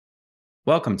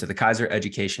Welcome to the Kaiser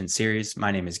Education Series. My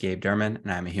name is Gabe Derman,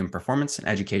 and I'm a Human Performance and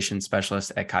Education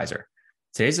Specialist at Kaiser.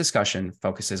 Today's discussion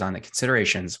focuses on the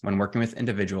considerations when working with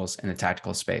individuals in the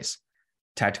tactical space.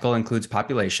 Tactical includes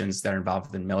populations that are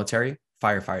involved in military,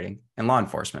 firefighting, and law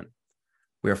enforcement.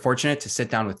 We are fortunate to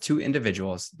sit down with two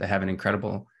individuals that have an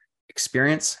incredible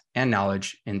experience and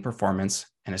knowledge in performance,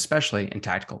 and especially in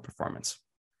tactical performance.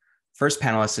 First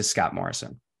panelist is Scott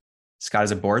Morrison. Scott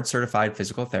is a board-certified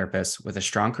physical therapist with a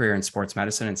strong career in sports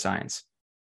medicine and science.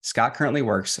 Scott currently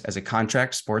works as a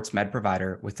contract sports med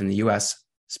provider within the U.S.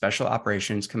 Special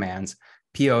Operations Command's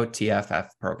POTFF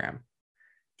program.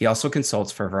 He also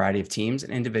consults for a variety of teams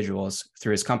and individuals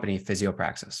through his company,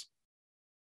 Physiopraxis.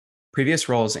 Previous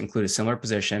roles include a similar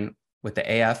position with the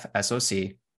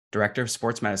AFSOC, Director of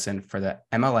Sports Medicine for the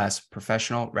MLS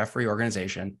Professional Referee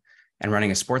Organization, and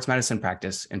running a sports medicine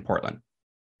practice in Portland.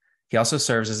 He also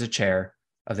serves as a chair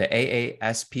of the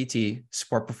AASPT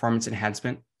Sport Performance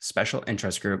Enhancement Special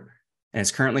Interest Group and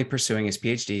is currently pursuing his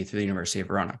PhD through the University of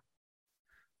Verona.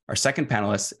 Our second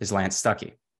panelist is Lance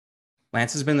Stuckey.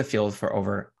 Lance has been in the field for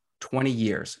over 20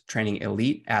 years, training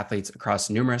elite athletes across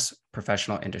numerous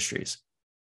professional industries.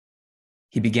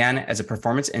 He began as a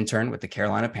performance intern with the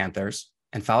Carolina Panthers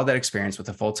and followed that experience with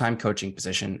a full-time coaching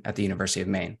position at the University of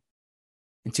Maine.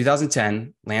 In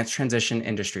 2010, Lance transitioned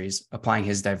industries, applying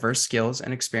his diverse skills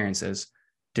and experiences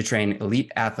to train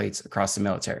elite athletes across the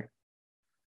military.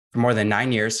 For more than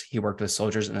 9 years, he worked with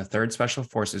soldiers in the 3rd Special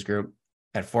Forces Group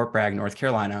at Fort Bragg, North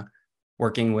Carolina,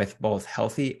 working with both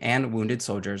healthy and wounded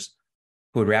soldiers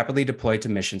who would rapidly deploy to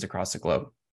missions across the globe.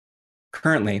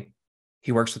 Currently,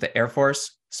 he works with the Air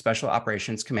Force Special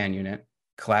Operations Command Unit,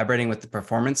 collaborating with the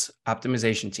Performance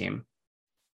Optimization Team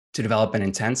to develop an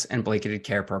intense and blanketed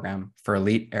care program for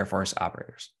elite Air Force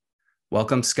operators.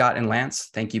 Welcome, Scott and Lance.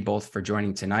 Thank you both for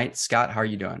joining tonight. Scott, how are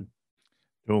you doing?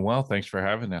 Doing well. Thanks for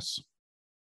having us.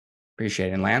 Appreciate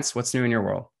it. And Lance, what's new in your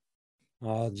world?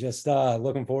 Just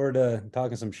looking forward to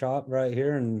talking some shop right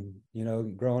here and,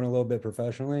 growing a little bit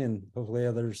professionally, and hopefully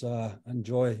others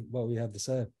enjoy what we have to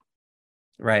say.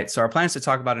 Right. So our plan is to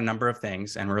talk about a number of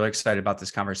things, and we're really excited about this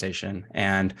conversation.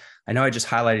 And I know I just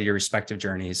highlighted your respective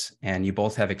journeys, and you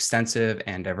both have extensive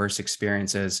and diverse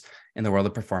experiences in the world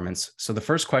of performance. So the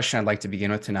first question I'd like to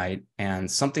begin with tonight, and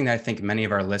something that I think many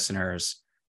of our listeners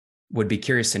would be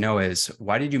curious to know, is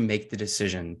why did you make the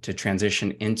decision to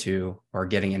transition into or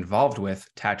getting involved with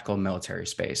tactical military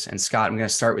space? And Scott, I'm going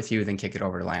to start with you, then kick it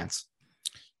over to Lance.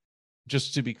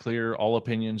 Just to be clear, all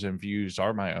opinions and views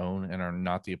are my own and are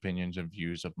not the opinions and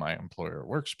views of my employer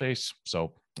workspace.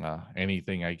 So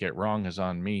anything I get wrong is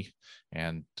on me,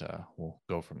 and we'll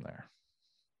go from there.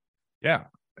 Yeah,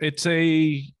 it's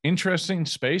a interesting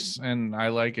space, and I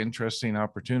like interesting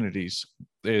opportunities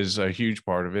is a huge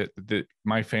part of it.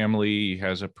 My family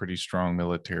has a pretty strong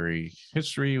military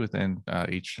history within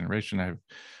each generation. I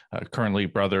have currently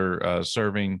brother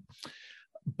serving.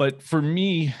 But for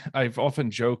me, I've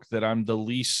often joked that I'm the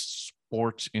least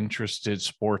sports interested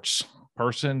sports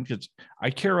person, because I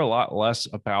care a lot less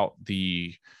about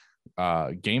the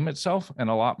game itself and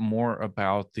a lot more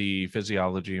about the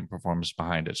physiology and performance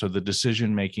behind it. So the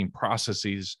decision-making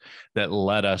processes that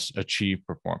let us achieve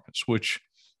performance, which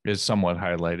is somewhat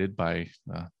highlighted by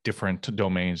different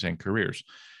domains and careers.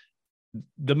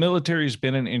 The military has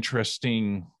been an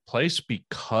interesting place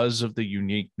because of the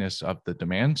uniqueness of the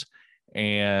demands.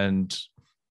 And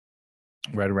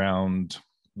right around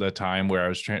the time where I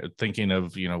was thinking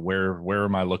of, where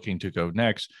am I looking to go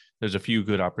next? There's a few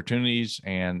good opportunities,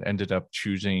 and ended up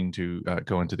choosing to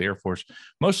go into the Air Force,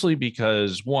 mostly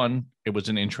because, one, it was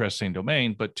an interesting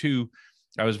domain, but two,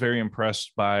 I was very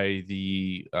impressed by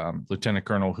the lieutenant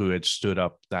colonel who had stood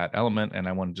up that element, and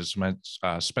I wanted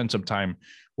to spend some time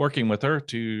working with her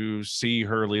to see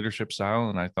her leadership style,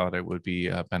 and I thought it would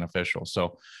be beneficial.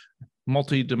 So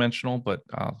multi-dimensional, but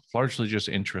largely just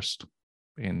interest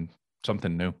in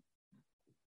something new.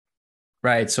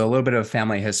 Right. So a little bit of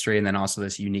family history, and then also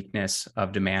this uniqueness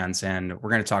of demands. And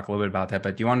we're going to talk a little bit about that,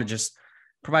 but do you want to just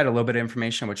provide a little bit of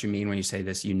information on what you mean when you say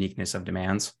this uniqueness of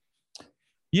demands?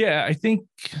 Yeah, I think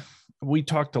we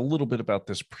talked a little bit about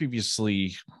this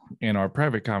previously in our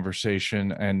private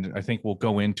conversation, and I think we'll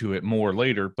go into it more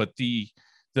later. But the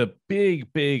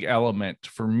big element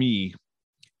for me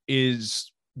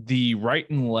is the right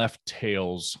and left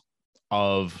tails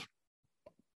of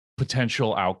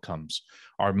potential outcomes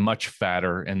are much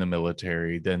fatter in the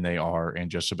military than they are in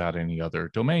just about any other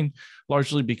domain,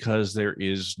 largely because there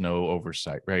is no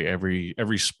oversight, right?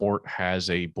 Every sport has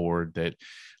a board that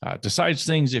decides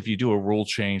things. If you do a rule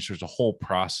change, there's a whole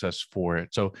process for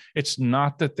it. So it's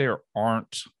not that there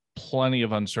aren't plenty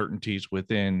of uncertainties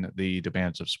within the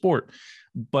demands of sport,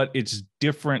 but it's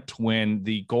different when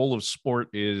the goal of sport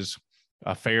is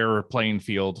a fair playing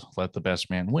field, let the best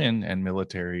man win. And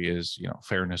military is,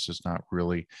 fairness is not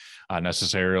really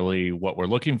necessarily what we're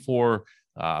looking for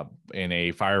in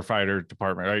a firefighter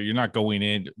department. You're not going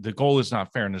in. The goal is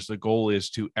not fairness. The goal is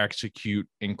to execute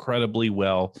incredibly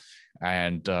well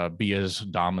and be as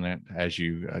dominant as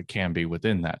you can be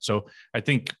within that. So I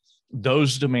think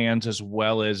those demands, as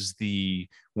well as the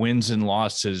wins and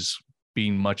losses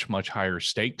being much, much higher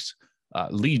stakes,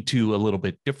 lead to a little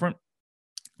bit different.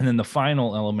 And then the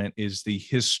final element is the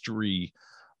history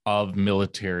of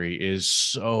military is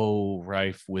so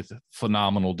rife with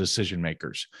phenomenal decision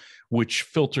makers, which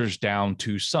filters down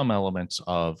to some elements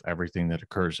of everything that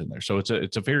occurs in there. So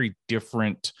it's a very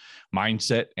different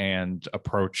mindset and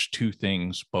approach to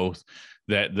things, both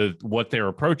that what they're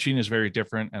approaching is very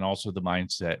different, and also the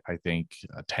mindset, I think,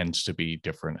 tends to be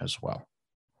different as well.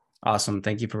 Awesome.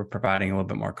 Thank you for providing a little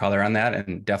bit more color on that,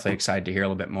 and definitely excited to hear a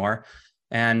little bit more.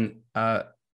 And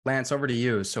Lance, over to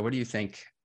you. So what do you think?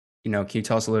 Can you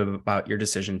tell us a little bit about your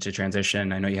decision to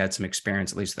transition? I know you had some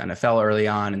experience, at least with NFL early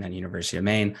on, and then University of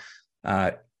Maine,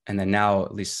 and then now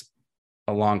at least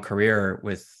a long career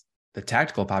with the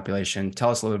tactical population. Tell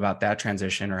us a little bit about that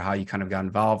transition, or how you kind of got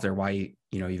involved, or why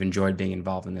you've enjoyed being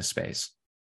involved in this space.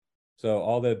 So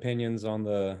all the opinions on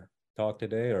the talk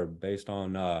today are based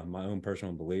on my own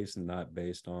personal beliefs and not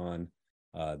based on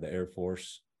the Air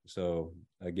Force. So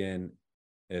again,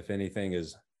 if anything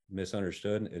is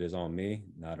misunderstood, it is on me,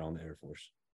 not on the Air Force.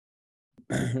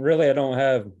 Really, I don't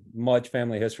have much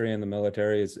family history in the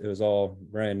military. It was all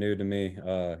brand new to me,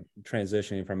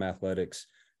 transitioning from athletics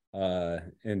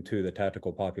into the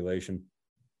tactical population.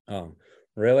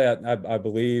 Really, I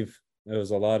believe it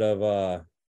was a lot of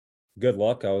good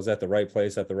luck. I was at the right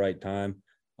place at the right time.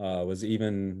 Was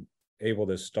even able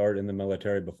to start in the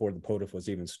military before the POTFF was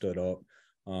even stood up,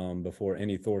 before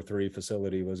any Thor 3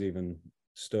 facility was even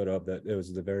stood up. That it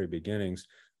was the very beginnings.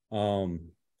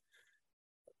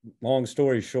 Long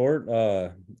story short,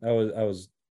 I was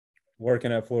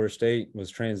working at Florida State,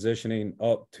 was transitioning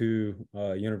up to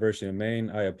University of Maine.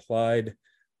 I applied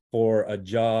for a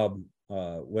job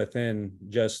within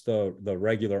just the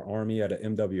regular Army at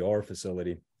an MWR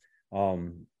facility.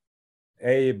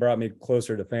 A, it brought me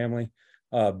closer to family.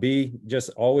 B,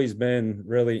 just always been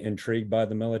really intrigued by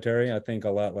the military. I think a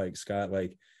lot like Scott,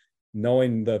 like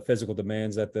knowing the physical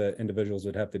demands that the individuals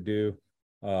would have to do.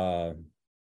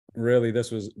 Really,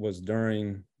 this was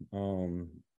during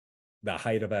the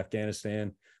height of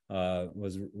Afghanistan.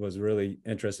 Was really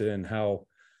interested in how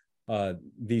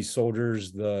these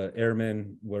soldiers, the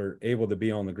airmen, were able to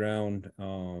be on the ground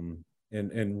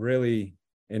and really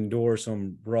endure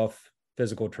some rough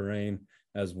physical terrain,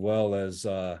 as well as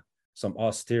some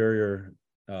austere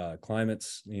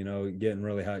climates, getting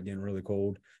really hot, getting really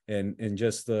cold, and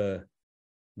just the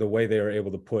way they were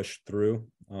able to push through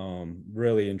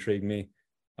really intrigued me.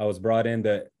 I was brought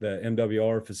into the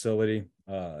MWR facility.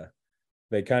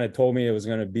 They kind of told me it was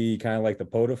going to be kind of like the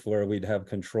POTFF, where we'd have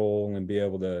control and be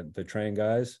able to train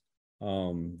guys.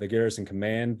 The Garrison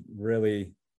Command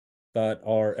really thought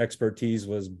our expertise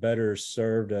was better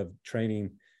served of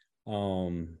training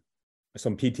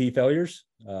some PT failures.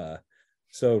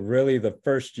 So really the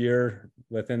first year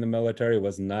within the military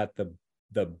was not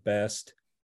the best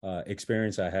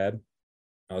experience I had.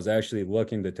 I was actually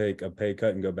looking to take a pay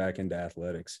cut and go back into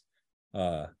athletics.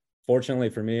 Fortunately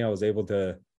for me, I was able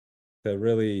to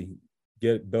really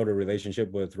build a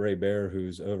relationship with Ray Bear,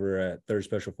 who's over at 3rd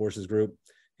Special Forces Group.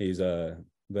 He's the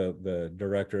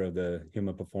director of the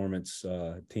human performance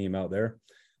team out there.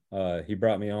 He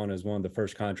brought me on as one of the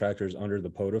first contractors under the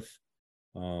POTFF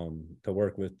to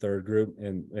work with 3rd Group.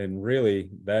 And really,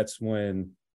 that's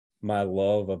when my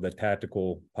love of the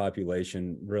tactical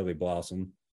population really blossomed.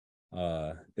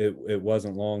 It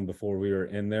wasn't long before we were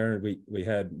in there. We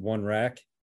had one rack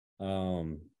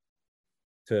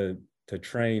to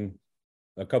train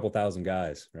a couple thousand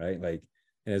guys, right? Like,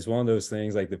 and it's one of those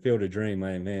things like the Field of Dream,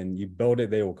 man, you build it,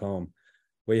 they will come.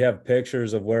 We have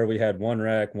pictures of where we had one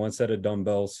rack, one set of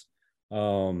dumbbells,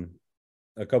 a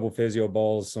couple physio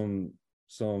balls,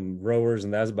 some rowers,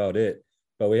 and that's about it.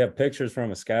 But we have pictures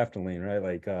from a scaffolding, right?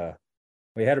 Like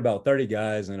we had about 30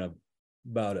 guys in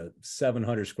about a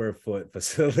 700 square foot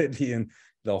facility, and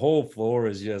the whole floor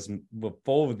is just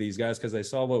full of these guys because they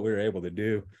saw what we were able to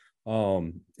do.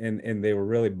 And they were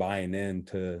really buying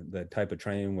into the type of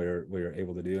training we were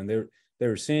able to do. And they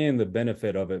were seeing the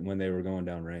benefit of it when they were going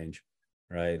down range,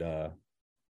 right?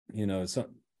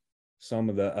 Some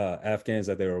of the Afghans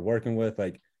that they were working with,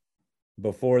 like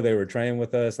before they were training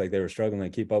with us, like they were struggling to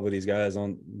keep up with these guys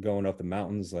on going up the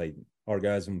mountains, like our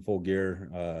guys in full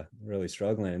gear, really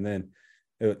struggling. And then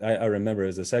I remember it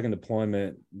was the second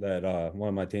deployment that one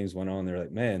of my teams went on. They're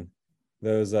like, man,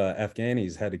 those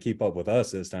Afghanis had to keep up with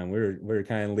us this time. We were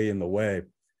kind of leading the way.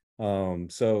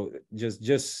 So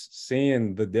just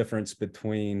seeing the difference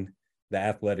between the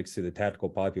athletics to the tactical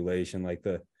population, like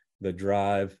the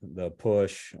drive, the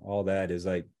push, all that is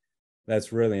like,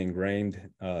 that's really ingrained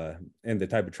in the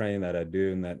type of training that I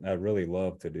do and that I really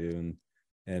love to do.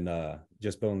 And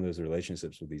just building those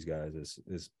relationships with these guys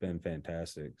has been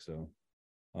fantastic. So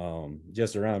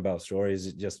just a roundabout story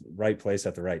is just right place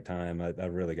at the right time. I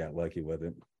really got lucky with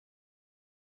it.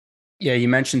 Yeah, you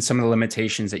mentioned some of the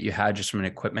limitations that you had just from an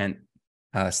equipment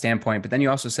standpoint, but then you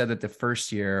also said that the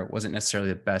first year wasn't necessarily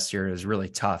the best year. It was really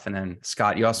tough. And then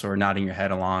Scott, you also were nodding your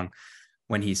head along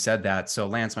when he said that. So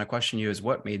Lance, my question to you is,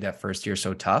 what made that first year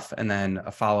so tough? And then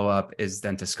a follow-up is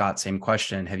then to Scott, same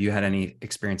question. Have you had any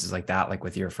experiences like that, like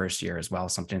with your first year as well?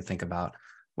 Something to think about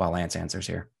while Lance answers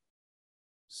here.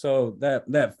 So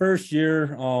that first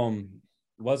year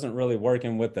wasn't really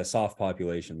working with the soft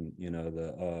population,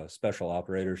 the special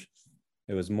operators.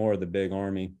 It was more the big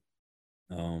Army.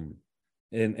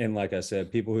 And like I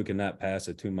said, people who cannot pass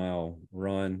a 2-mile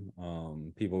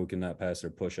run, people who cannot pass their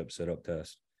push-up, sit-up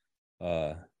test.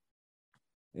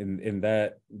 And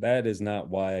that is not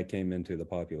why I came into the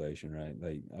population, right?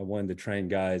 Like, I wanted to train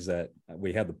guys that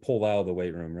we had to pull out of the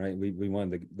weight room, right? We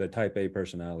wanted the type A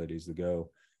personalities to go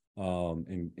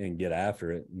and get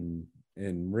after it.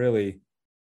 And really,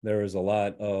 there was a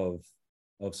lot of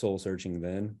soul searching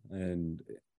then, and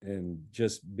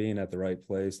just being at the right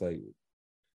place, like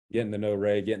getting to know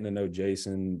Ray, getting to know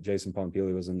Jason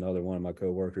Pompili was another one of my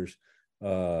coworkers.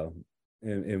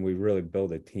 And we really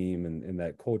built a team and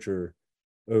that culture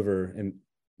over. And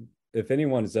if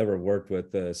anyone has ever worked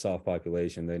with the soft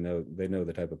population, they know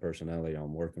the type of personality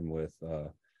I'm working with.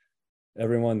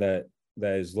 Everyone that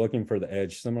is looking for the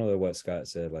edge, similar to what Scott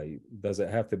said, like, does it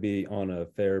have to be on a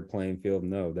fair playing field?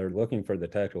 No, they're looking for the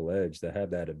tactical edge to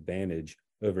have that advantage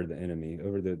over the enemy,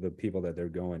 over the people that they're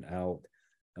going out.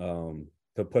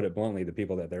 To put it bluntly, the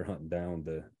people that they're hunting down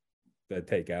to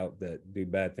take out, that do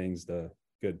bad things to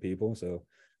good people. So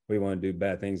we want to do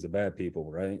bad things to bad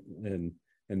people, right? And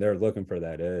they're looking for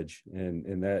that edge,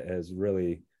 and that has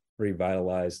really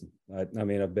revitalized. I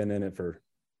mean, I've been in it for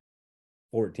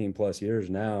 14 plus years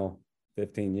now,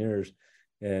 15 years,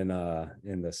 and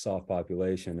in the soft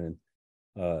population,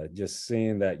 and just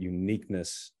seeing that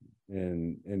uniqueness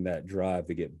in that drive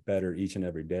to get better each and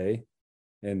every day,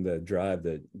 and the drive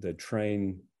that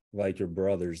train like your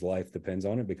brother's life depends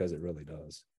on it, because it really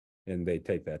does, and they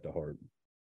take that to heart.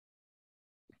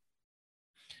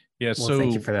 Yeah. Well, so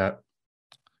thank you for that.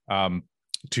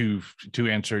 To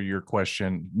answer your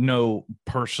question, no,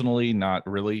 personally, not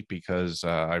really, because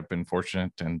I've been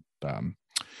fortunate in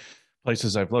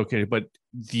places I've located, but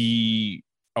the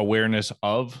awareness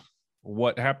of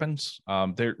what happens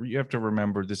there, you have to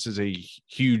remember, this is a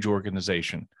huge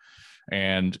organization,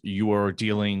 and you are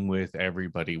dealing with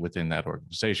everybody within that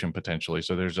organization potentially.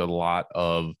 So there's a lot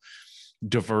of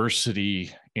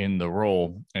diversity in the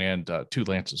role. And to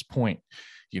Lance's point,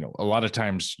 a lot of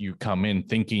times you come in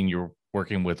thinking you're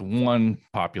working with one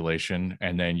population,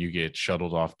 and then you get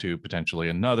shuttled off to potentially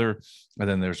another. And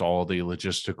then there's all the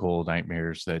logistical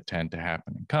nightmares that tend to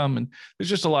happen and come. And there's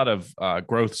just a lot of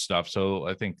growth stuff. So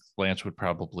I think Lance would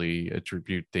probably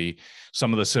attribute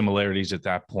some of the similarities at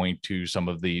that point to some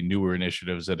of the newer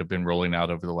initiatives that have been rolling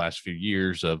out over the last few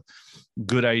years of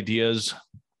good ideas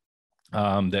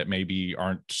that maybe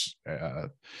aren't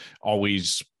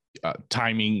always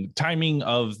timing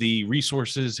of the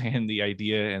resources and the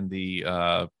idea and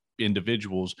the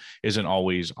individuals isn't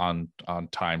always on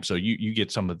time. So you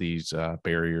get some of these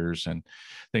barriers and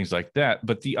things like that.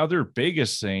 But the other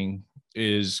biggest thing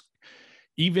is,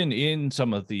 even in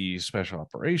some of the special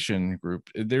operation group,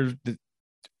 there's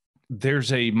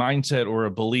a mindset or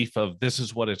a belief of this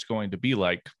is what it's going to be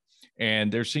like.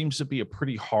 And there seems to be a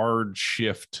pretty hard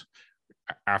shift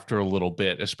after a little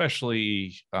bit,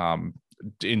 especially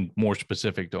in more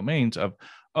specific domains of,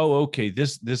 oh, okay,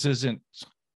 this isn't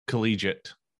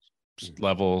collegiate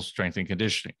level strength and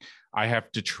conditioning. I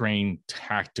have to train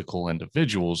tactical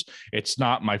individuals. It's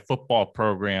not my football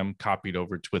program copied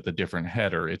over with a different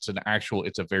header. It's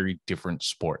a very different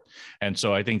sport. And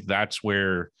so I think that's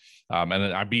where, and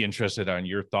I'd be interested on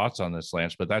your thoughts on this,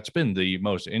 Lance, but that's been the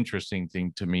most interesting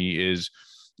thing to me, is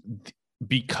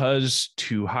because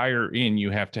to hire in,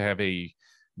 you have to have a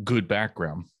good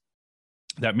background.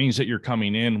 That means that you're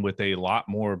coming in with a lot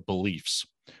more beliefs,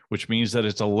 which means that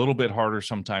it's a little bit harder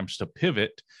sometimes to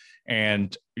pivot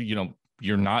and,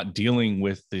 you're not dealing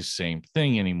with the same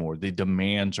thing anymore. The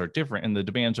demands are different, and the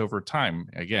demands over time,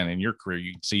 again, in your career,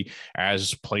 you can see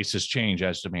as places change,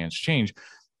 as demands change,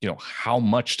 how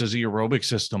much does the aerobic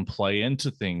system play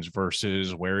into things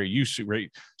versus where it used to,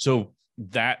 right? So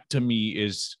that to me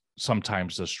is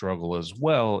sometimes the struggle as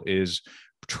well, is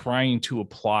trying to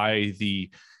apply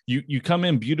you come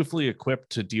in beautifully equipped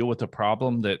to deal with a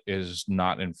problem that is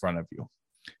not in front of you.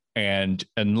 And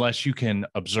unless you can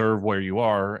observe where you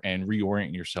are and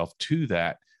reorient yourself to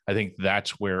that, I think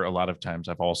that's where a lot of times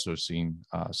I've also seen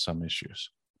some issues.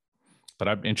 But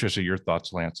I'm interested in your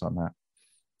thoughts, Lance, on that.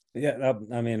 Yeah,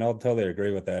 I mean, I'll totally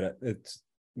agree with that.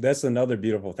 That's another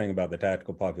beautiful thing about the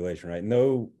tactical population, right?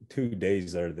 No 2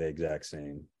 days are the exact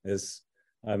same.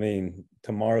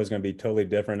 Tomorrow is going to be totally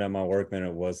different at my work than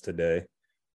it was today.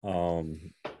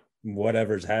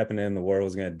 Whatever's happening in the world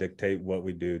is going to dictate what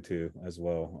we do too as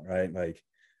well, right? Like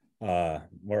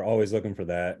we're always looking for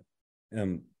that.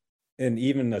 And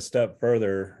even a step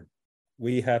further,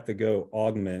 we have to go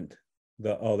augment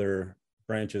the other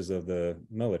branches of the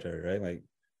military, right? Like,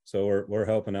 so we're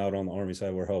helping out on the Army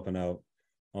side, we're helping out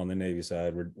on the Navy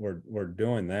side, we're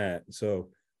doing that. So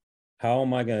how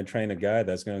am I going to train a guy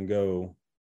that's going to go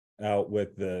out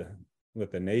with the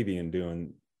Navy and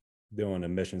doing a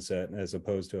mission set as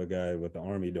opposed to a guy with the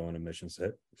Army doing a mission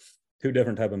set? Two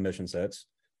different type of mission sets,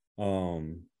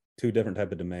 two different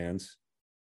type of demands.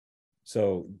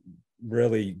 So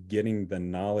really getting the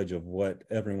knowledge of what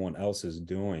everyone else is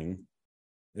doing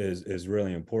is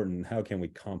really important. How can we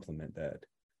complement that?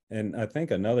 And I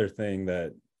think another thing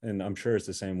that, and I'm sure it's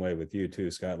the same way with you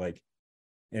too, Scott, like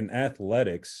in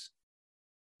athletics,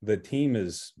 the team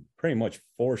is pretty much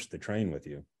forced to train with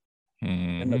you.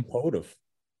 Mm-hmm. And the quota,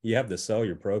 you have to sell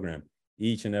your program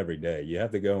each and every day. You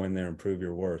have to go in there and prove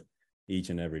your worth each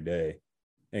and every day.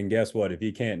 And guess what? If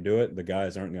you can't do it, the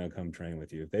guys aren't going to come train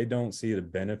with you. If they don't see the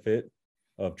benefit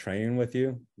of training with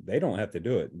you, they don't have to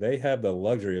do it. They have the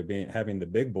luxury of having the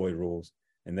big boy rules,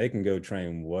 and they can go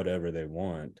train whatever they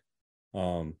want.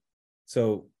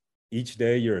 So each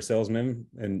day you're a salesman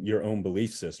in your own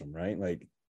belief system, right? Like,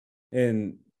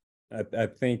 and I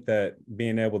think that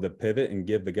being able to pivot and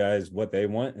give the guys what they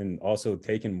want and also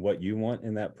taking what you want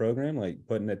in that program, like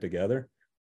putting it together,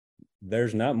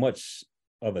 there's not much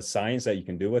of a science that you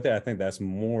can do with it. I think that's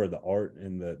more the art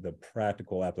and the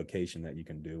practical application that you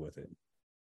can do with it.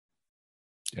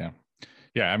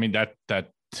 Yeah. I mean,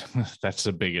 that's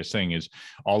the biggest thing, is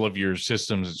all of your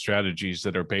systems and strategies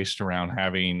that are based around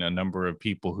having a number of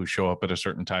people who show up at a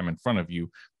certain time in front of you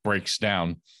breaks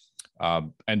down.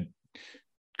 And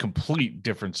complete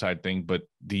different side thing, but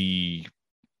the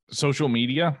social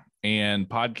media and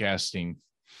podcasting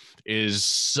is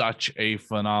such a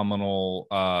phenomenal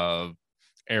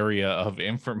area of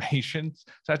information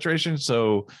saturation.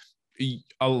 So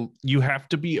you have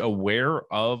to be aware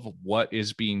of what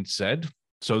is being said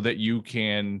so that you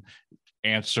can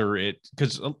answer it,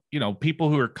 because people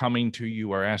who are coming to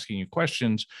you are asking you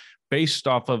questions based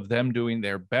off of them doing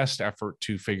their best effort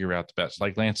to figure out the best.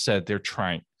 Like Lance said, they're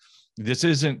trying. This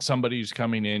isn't somebody who's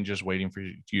coming in just waiting for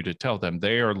you to tell them.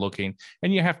 They are looking,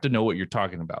 and you have to know what you're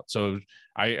talking about. So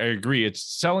I agree. It's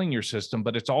selling your system,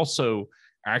 but it's also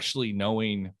actually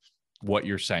knowing what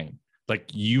you're saying. Like,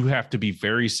 you have to be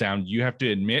very sound. You have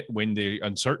to admit when the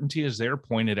uncertainty is there,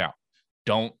 point it out.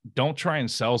 Don't try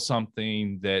and sell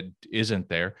something that isn't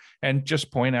there, and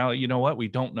just point out, you know what, we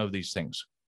don't know these things.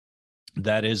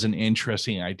 That is an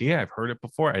interesting idea. I've heard it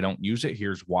before. I don't use it.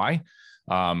 Here's why.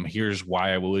 Here's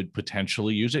why I would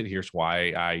potentially use it. Here's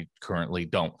why I currently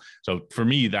don't. So for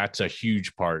me, that's a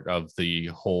huge part of the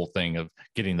whole thing of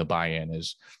getting the buy-in,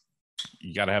 is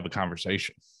you got to have a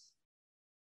conversation.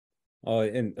 Oh,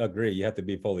 and agree. You have to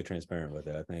be fully transparent with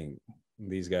it. I think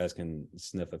these guys can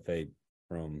sniff a fake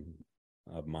from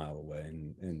a mile away.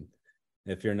 And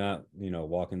if you're not,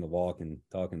 walking the walk and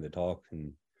talking the talk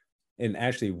and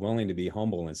actually willing to be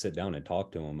humble and sit down and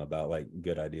talk to them about like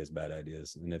good ideas, bad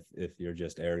ideas. And if you're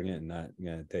just arrogant and not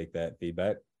going to take that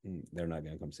feedback, they're not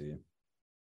going to come see you.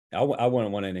 I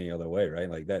wouldn't want it any other way, right?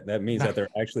 Like that means that they're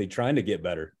actually trying to get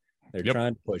better. They're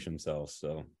trying to push themselves.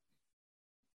 So.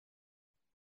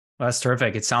 Well, that's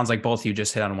terrific. It sounds like both of you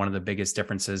just hit on one of the biggest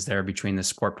differences there between the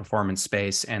sport performance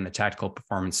space and the tactical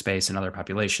performance space in other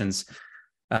populations,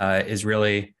 is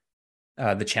really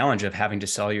the challenge of having to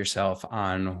sell yourself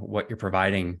on what you're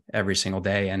providing every single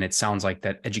day. And it sounds like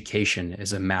that education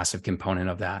is a massive component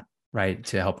of that, right?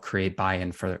 To help create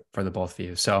buy-in for the both of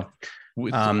you. So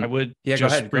I would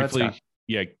just briefly,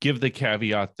 go ahead, give the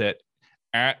caveat that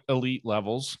at elite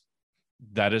levels,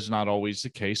 that is not always the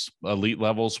case. Elite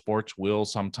level sports will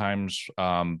sometimes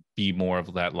be more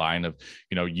of that line of,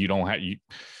 you don't have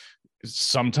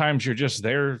sometimes you're just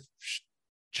there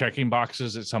checking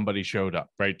boxes that somebody showed up,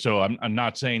 right? So I'm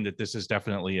not saying that this is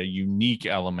definitely a unique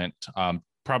element.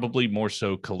 Probably more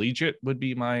so collegiate would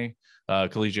be my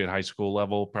collegiate high school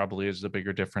level probably is the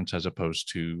bigger difference as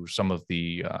opposed to some of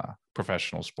the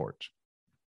professional sports.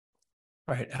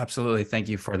 Right. Absolutely. Thank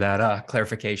you for that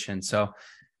clarification. So,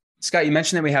 Scott, you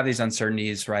mentioned that we have these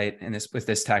uncertainties, right? And this with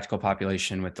this tactical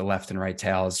population with the left and right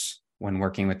tails when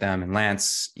working with them. And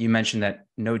Lance, you mentioned that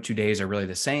no 2 days are really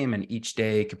the same, and each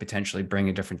day could potentially bring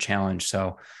a different challenge.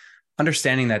 So,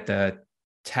 understanding that the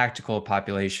tactical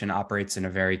population operates in a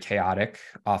very chaotic,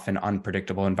 often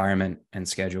unpredictable environment and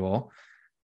schedule,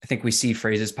 I think we see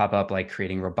phrases pop up like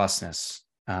creating robustness.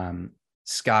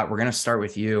 Scott, we're going to start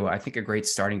with you. I think a great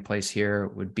starting place here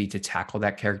would be to tackle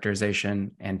that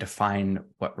characterization and define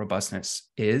what robustness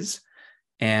is,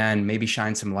 and maybe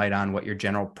shine some light on what your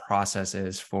general process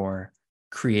is for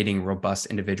creating robust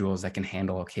individuals that can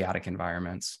handle chaotic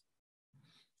environments.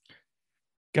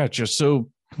 Gotcha. So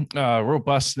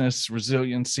robustness,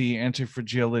 resiliency,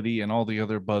 anti-fragility, and all the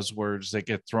other buzzwords that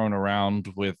get thrown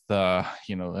around with,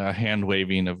 hand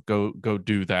waving of go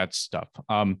do that stuff.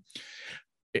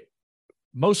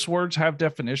 Most words have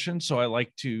definitions, so I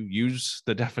like to use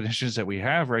the definitions that we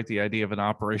have, right? The idea of an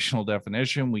operational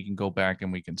definition, we can go back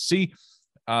and we can see.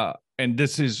 And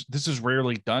this is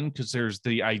rarely done because there's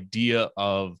the idea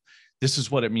of this is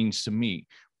what it means to me.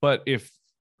 But if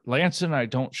Lance and I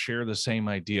don't share the same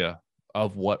idea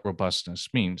of what robustness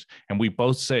means, and we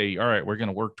both say, all right, we're going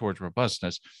to work towards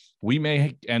robustness, we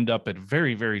may end up at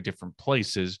very, very different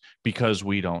places because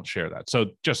we don't share that. So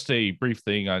just a brief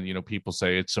thing on, people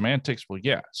say it's semantics. Well,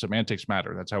 yeah, semantics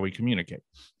matter. That's how we communicate.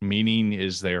 Meaning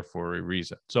is there for a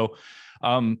reason. So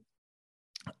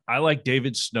I like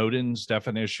David Snowden's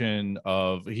definition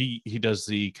of, he does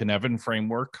the Cynefin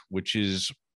framework, which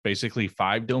is basically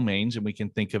 5 domains, and we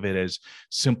can think of it as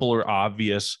simple or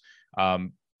obvious.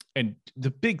 And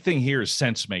the big thing here is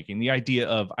sense making, the idea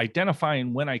of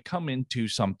identifying when I come into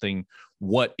something,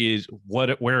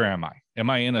 where am I? Am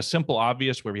I in a simple,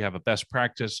 obvious where we have a best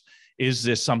practice? Is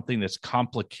this something that's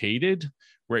complicated,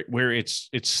 right? Where it's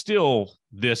still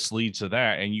this leads to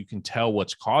that, and you can tell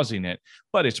what's causing it,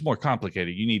 but it's more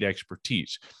complicated. You need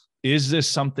expertise. Is this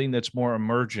something that's more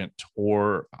emergent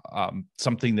or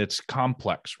something that's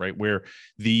complex, right? Where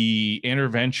the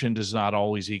intervention does not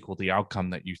always equal the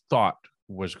outcome that you thought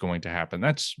was going to happen.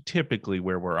 That's typically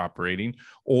where we're operating.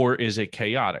 Or is it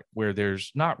chaotic, where there's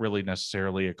not really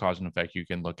necessarily a cause and effect you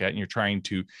can look at, and you're trying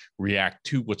to react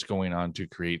to what's going on to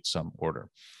create some order.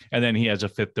 And then he has a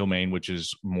 5th domain, which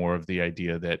is more of the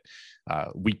idea that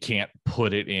we can't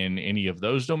put it in any of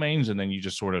those domains, and then you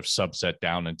just sort of subset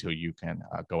down until you can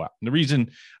go out. And the reason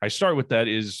I start with that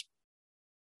is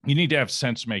you need to have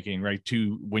sense making, right?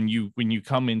 To when you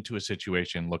come into a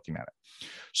situation looking at it.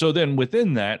 So then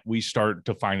within that, we start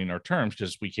defining our terms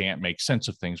because we can't make sense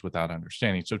of things without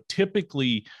understanding. So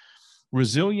typically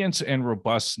resilience and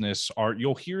robustness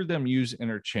you'll hear them used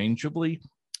interchangeably.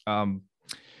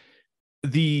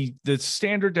 The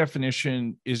standard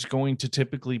definition is going to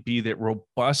typically be that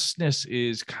robustness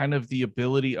is kind of the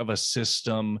ability of a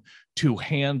system to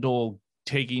handle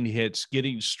taking hits,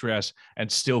 getting stress,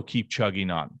 and still keep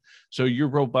chugging on. So your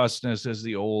robustness is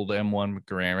the old M1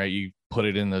 Garand, right? You put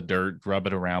it in the dirt, rub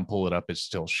it around, pull it up, it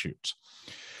still shoots.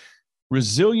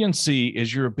 Resiliency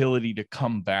is your ability to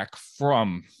come back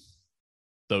from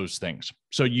those things.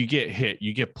 So you get hit,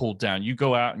 you get pulled down, you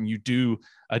go out and you do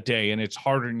a day and it's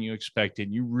harder than you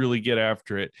expected. You really get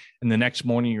after it. And the next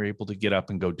morning you're able to get up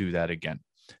and go do that again.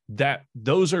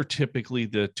 Those are typically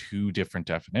the 2 different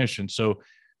definitions. So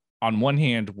on one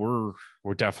hand, we're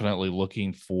definitely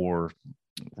looking for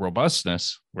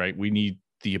robustness, right? We need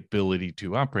the ability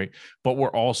to operate, but we're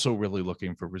also really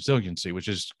looking for resiliency, which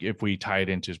is, if we tie it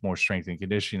into more strength and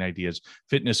conditioning ideas,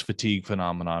 fitness fatigue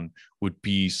phenomenon would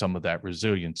be some of that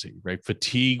resiliency, right?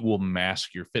 Fatigue will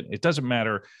mask your fitness. It doesn't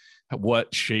matter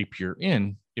what shape you're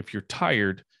in. If you're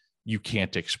tired, you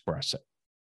can't express it.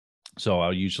 So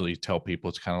I'll usually tell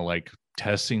people it's kind of like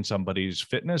testing somebody's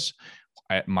fitness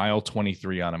at mile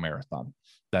 23 on a marathon.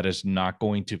 That is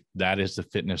the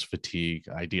fitness fatigue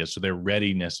idea. So their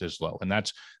readiness is low. And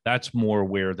that's more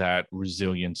where that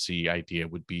resiliency idea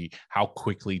would be. How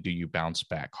quickly do you bounce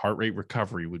back? Heart rate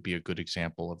recovery would be a good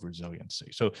example of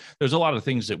resiliency. So there's a lot of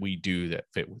things that we do that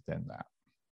fit within that.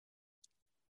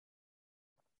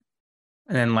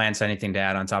 And then Lance, anything to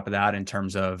add on top of that in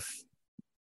terms of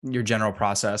your general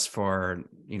process for,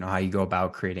 how you go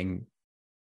about creating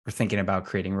or thinking about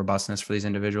creating robustness for these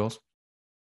individuals?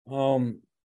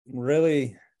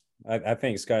 Really, I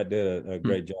think Scott did a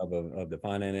great job of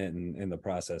defining it and the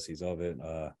processes of it.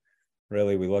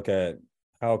 really we look at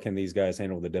how can these guys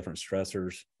handle the different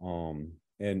stressors.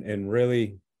 And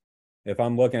really, if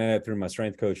I'm looking at it through my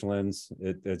strength coach lens,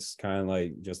 it's kind of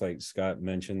like, just like Scott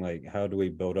mentioned, like, how do we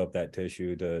build up that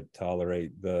tissue to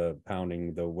tolerate the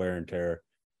pounding, the wear and tear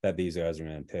that these guys are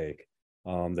going to take?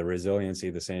 The resiliency,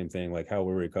 the same thing, like how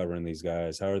we're recovering these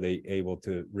guys, how are they able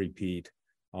to repeat?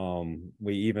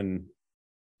 We even,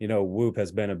 whoop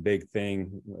has been a big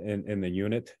thing in the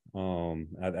unit.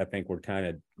 I think we're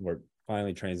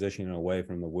finally transitioning away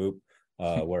from the whoop,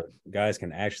 where guys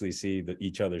can actually see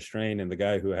each other's strain, and the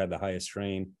guy who had the highest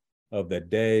strain of the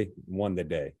day won the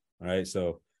day. All right.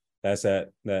 So that's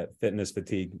that fitness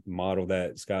fatigue model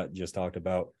that Scott just talked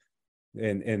about.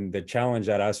 And the challenge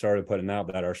that I started putting out,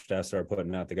 that our staff started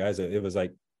putting out to guys, it was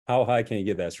like, how high can you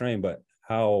get that strain? But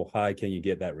how high can you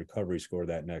get that recovery score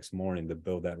that next morning to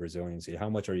build that resiliency? How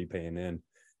much are you paying in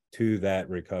to that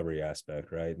recovery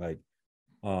aspect, right? Like,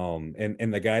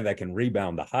 and the guy that can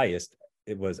rebound the highest,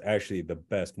 it was actually the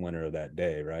best winner of that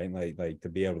day, right? Like to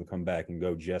be able to come back and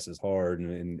go just as hard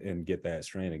and get that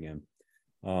strain again.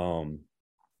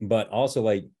 But also,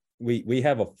 like, we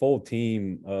have a full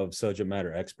team of subject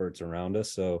matter experts around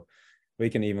us, so we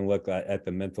can even look at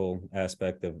the mental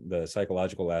aspect, of the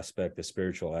psychological aspect, the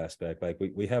spiritual aspect. Like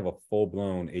we have a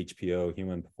full-blown HPO,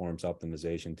 human performance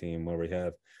optimization team, where we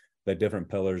have the different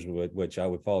pillars, which I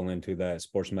would fall into that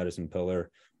sports medicine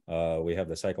pillar. We have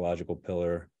the psychological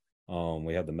pillar.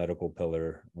 We have the medical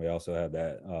pillar. We also have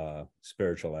that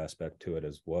spiritual aspect to it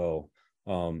as well.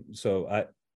 So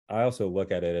I also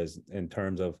look at it as in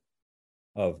terms of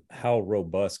how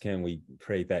robust can we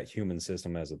create that human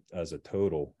system as a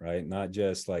total, right? Not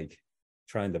just like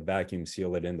trying to vacuum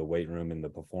seal it in the weight room and the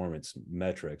performance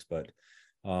metrics, but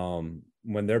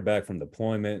when they're back from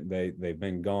deployment, they've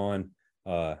been gone,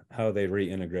 how are they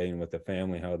reintegrating with the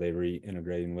family, how are they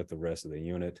reintegrating with the rest of the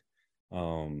unit.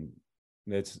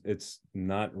 It's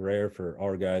not rare for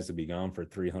our guys to be gone for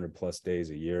 300 plus days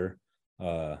a year,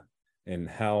 and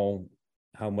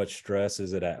how much stress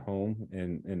is it at home,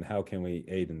 and how can we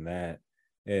aid in that?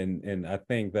 And I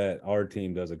think that our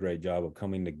team does a great job of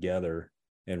coming together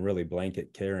and really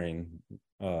blanket caring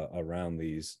around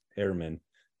these airmen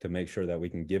to make sure that we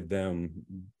can give them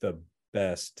the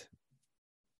best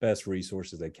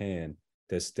resources they can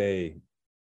to stay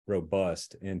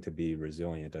robust and to be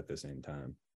resilient at the same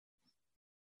time.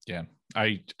 Yeah,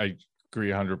 I agree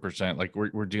 100%. Like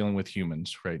we're dealing with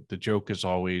humans, right? The joke is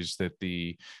always that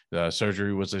the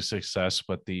surgery was a success,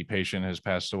 but the patient has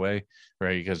passed away,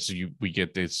 right? Because we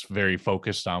get this very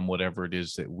focused on whatever it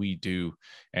is that we do.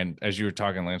 And as you were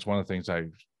talking, Lance, one of the things I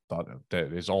thought of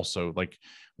that is also like,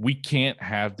 we can't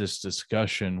have this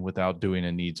discussion without doing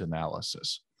a needs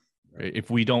analysis. Right?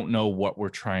 If we don't know what we're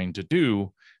trying to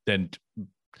do, then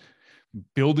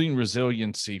building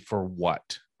resiliency for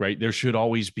what? Right? There should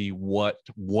always be what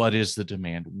is the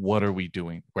demand? What are we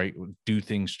doing? Right? Do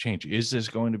things change? Is this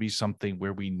going to be something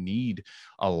where we need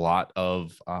a lot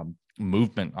of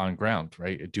movement on ground?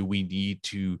 Right? Do we need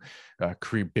to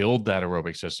build that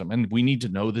aerobic system? And we need to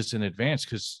know this in advance,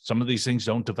 because some of these things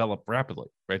don't develop rapidly.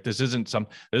 Right? This is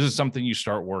something you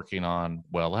start working on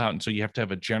well out, and so you have to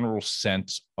have a general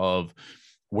sense of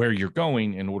where you're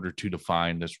going in order to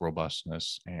define this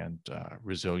robustness and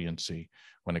resiliency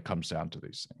when it comes down to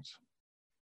these things.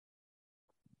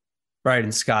 Right.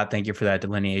 And Scott, thank you for that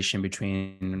delineation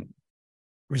between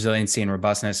resiliency and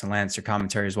robustness. And Lance, your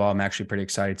commentary as well. I'm actually pretty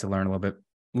excited to learn a little bit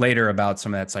later about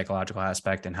some of that psychological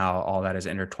aspect and how all that is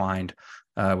intertwined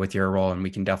with your role. And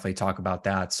we can definitely talk about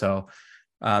that. So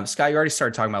Scott, you already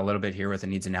started talking about a little bit here with the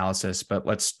needs analysis, but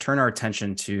let's turn our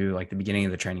attention to like the beginning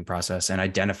of the training process and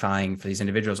identifying for these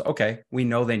individuals. Okay, we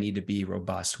know they need to be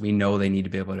robust. We know they need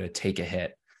to be able to take a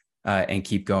hit and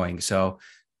keep going. So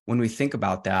when we think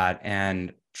about that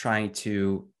and trying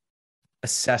to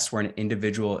assess where an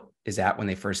individual is at when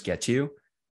they first get to you,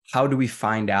 how do we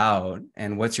find out?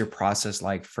 And what's your process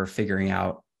like for figuring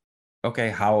out, okay,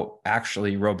 how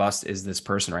actually robust is this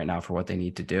person right now for what they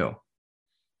need to do?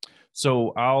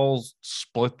 So I'll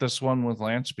split this one with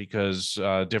Lance because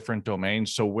different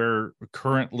domains. So we're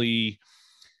currently,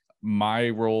 my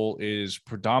role is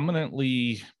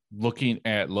predominantly looking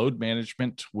at load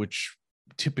management, which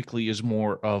typically is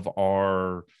more of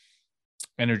our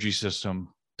energy system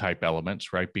type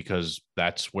elements, right? Because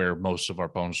that's where most of our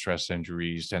bone stress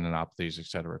injuries, tendinopathies, et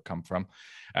cetera, come from,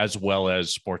 as well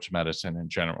as sports medicine in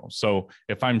general. So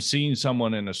if I'm seeing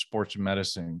someone in a sports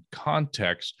medicine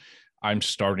context, I'm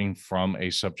starting from a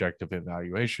subjective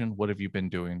evaluation. What have you been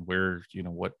doing?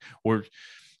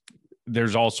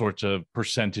 there's all sorts of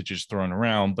percentages thrown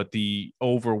around, but the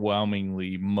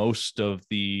overwhelmingly most of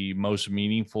the most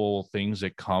meaningful things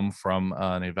that come from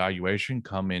an evaluation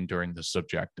come in during the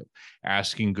subjective.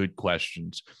 Asking good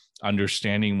questions,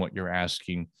 understanding what you're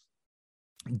asking.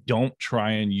 Don't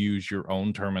try and use your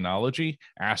own terminology.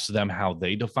 Ask them how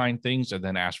they define things and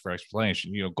then ask for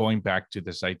explanation. Going back to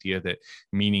this idea that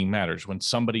meaning matters. When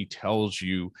somebody tells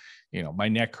you, my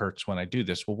neck hurts when I do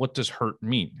this, well, what does hurt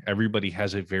mean? Everybody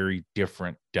has a very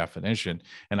different definition.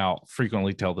 And I'll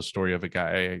frequently tell the story of a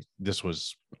guy, this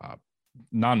was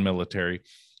non-military,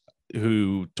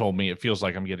 who told me it feels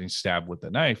like I'm getting stabbed with a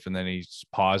knife. And then he's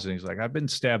paused and he's like, I've been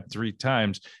stabbed 3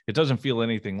 times. It doesn't feel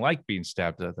anything like being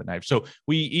stabbed with a knife. So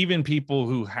even people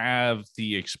who have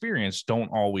the experience don't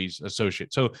always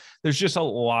associate. So there's just a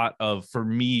lot of, for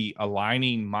me,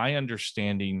 aligning my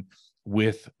understanding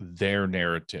with their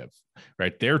narrative,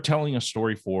 right? They're telling a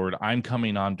story forward. I'm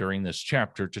coming on during this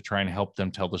chapter to try and help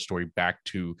them tell the story back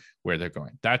to where they're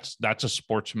going. That's a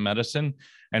sports medicine.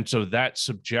 And so that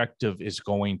subjective is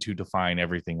going to define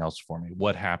everything else for me.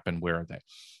 What happened? Where are they?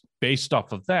 Based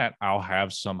off of that, I'll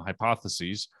have some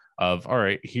hypotheses of, all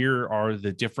right, here are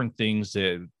the different things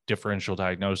that differential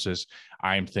diagnosis,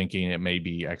 I'm thinking it may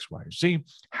be X, Y, or Z.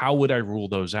 How would I rule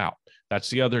those out? That's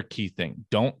the other key thing.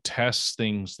 Don't test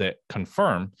things that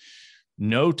confirm.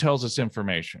 No tells us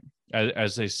information.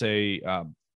 As they say,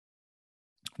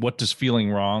 what does feeling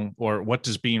wrong or what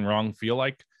does being wrong feel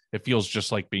like? It feels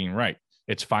just like being right.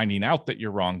 It's finding out that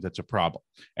you're wrong that's a problem.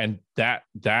 And that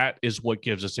is what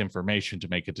gives us information to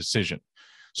make a decision.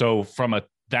 So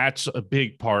that's a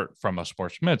big part from a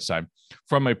sports med side.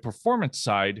 From a performance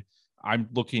side, I'm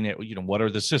looking at, what are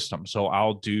the systems? So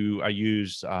I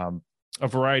use a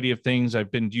variety of things.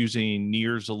 I've been using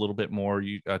NIRS a little bit more,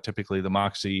 typically the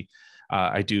Moxy.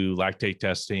 I do lactate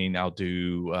testing. I'll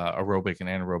do aerobic and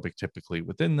anaerobic typically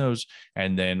within those.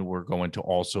 And then we're going to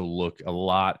also look a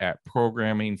lot at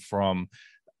programming from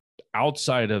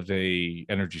outside of a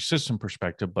energy system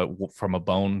perspective, but from a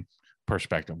bone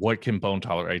perspective. What can bone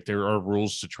tolerate? There are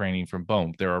rules to training from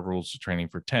bone. There are rules to training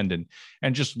for tendon.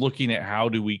 And just looking at how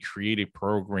do we create a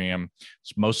program.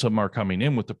 Most of them are coming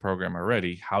in with the program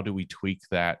already. How do we tweak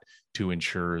that to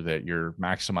ensure that you're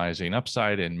maximizing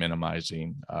upside and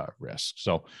minimizing risk?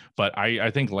 So, but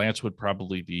I think Lance would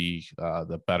probably be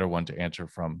the better one to answer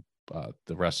from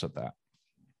the rest of that.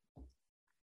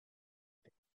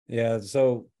 Yeah.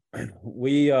 So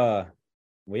we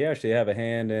actually have a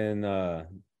hand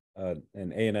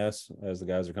in A&S as the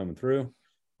guys are coming through.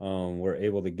 We're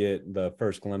able to get the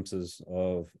first glimpses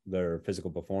of their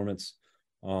physical performance.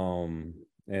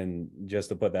 And just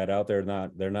to put that out there,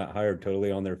 they're not hired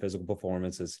totally on their physical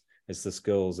performance. It's the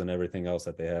skills and everything else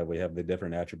that they have. We have the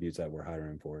different attributes that we're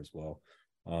hiring for as well.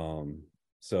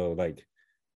 So like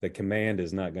the command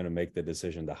is not going to make the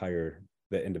decision to hire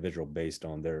the individual based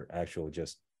on their actual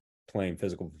just plain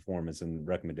physical performance and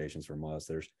recommendations from us.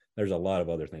 There's a lot of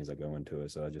other things that go into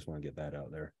it. So I just want to get that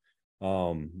out there.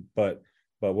 But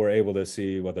we're able to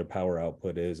see what their power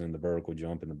output is in the vertical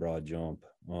jump and the broad jump.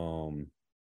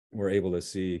 We're able to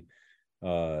see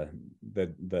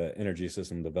the energy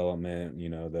system development,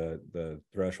 the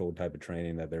threshold type of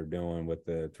training that they're doing with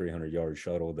the 300-yard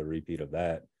shuttle, the repeat of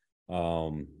that.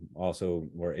 Also,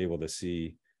 we're able to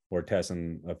see, we're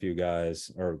testing a few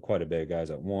guys or quite a bit of guys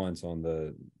at once on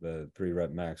the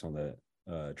 3-rep max on the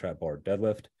trap bar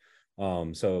deadlift.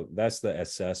 So that's the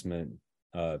assessment,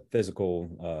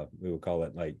 physical, we would call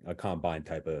it like a combine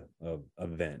type of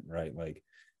event, right? Like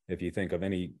if you think of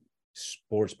any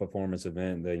sports performance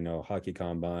event, hockey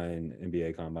combine,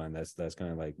 NBA combine, that's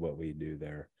kind of like what we do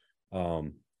there.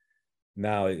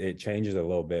 Now it changes a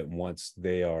little bit once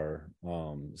they are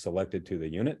selected to the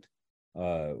unit.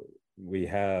 We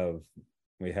have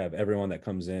everyone that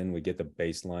comes in, we get to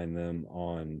baseline them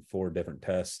on 4 different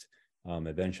tests.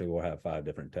 Eventually we'll have 5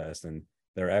 different tests, and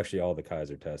they're actually all the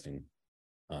Kaiser testing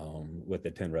with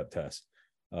the 10-rep test.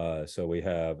 So we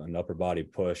have an upper body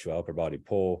push, upper body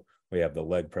pull, we have the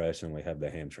leg press, and we have the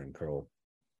hamstring curl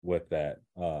with that.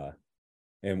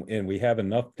 And we have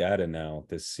enough data now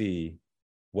to see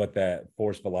what that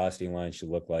force velocity line should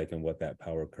look like and what that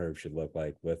power curve should look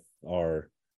like with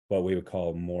what we would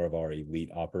call more of our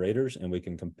elite operators. And we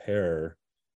can compare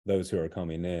those who are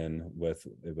coming in with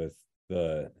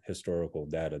the historical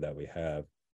data that we have.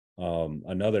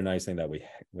 Another nice thing that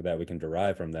we can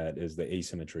derive from that is the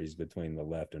asymmetries between the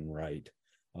left and right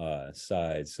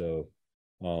side. So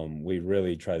we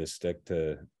really try to stick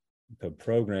to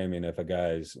programming. If a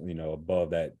guy's above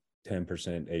that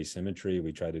 10% asymmetry,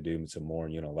 we try to do some more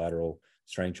unilateral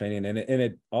strength training, and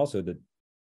it also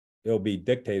it'll be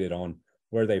dictated on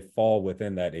where they fall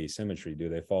within that asymmetry. Do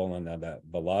they fall on that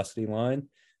velocity line?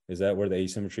 Is that where the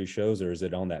asymmetry shows, or is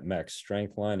it on that max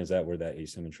strength line? Is that where that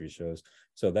asymmetry shows?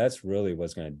 So that's really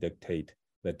what's going to dictate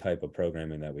the type of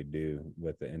programming that we do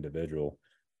with the individual.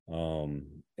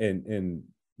 And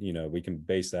you know, we can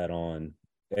base that on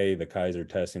the Kaiser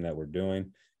testing that we're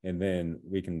doing, and then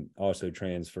we can also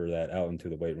transfer that out into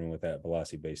the weight room with that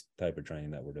velocity based type of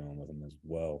training that we're doing with them as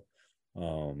well.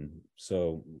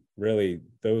 So really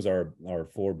those are our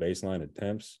 4 baseline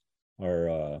attempts,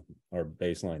 our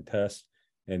baseline test,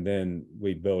 and then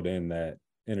we build in that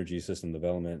energy system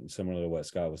development, similar to what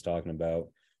Scott was talking about.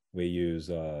 We use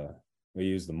the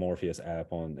Morpheus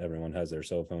app on, everyone has their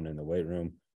cell phone in the weight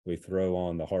room. We throw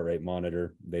on the heart rate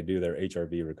monitor. They do their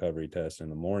HRV recovery test in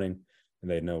the morning,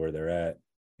 and they know where they're at.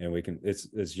 And we can, it's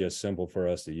just simple for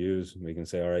us to use. We can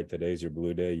say, all right, today's your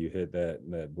blue day. You hit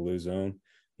that blue zone,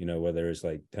 you know, whether it's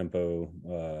like tempo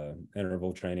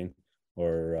interval training,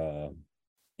 or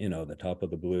you know, the top of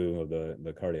the blue of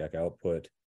the cardiac output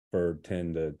for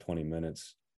 10 to 20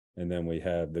 minutes. And then we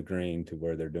have the green to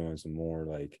where they're doing some more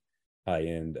like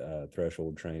high-end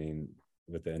threshold training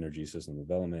with the energy system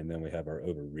development. And then we have our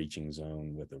overreaching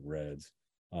zone with the reds.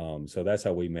 So that's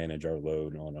how we manage our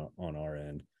load on our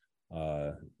end.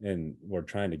 And we're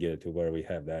trying to get it to where we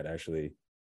have that actually,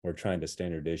 we're trying to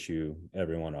standard issue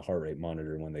everyone a heart rate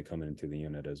monitor when they come into the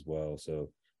unit as well, so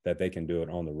that they can do it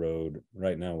on the road.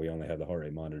 Right now, we only have the heart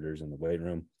rate monitors in the weight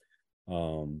room.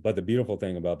 But the beautiful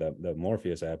thing about the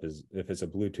Morpheus app is if it's a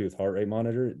Bluetooth heart rate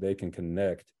monitor, they can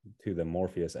connect to the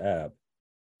Morpheus app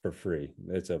for free.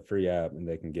 It's a free app and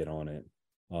they can get on it.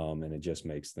 And it just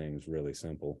makes things really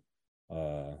simple.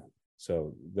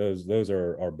 So those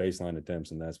are our baseline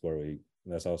attempts, and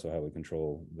that's also how we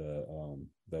control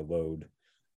the load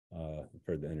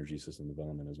for the energy system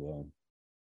development as well.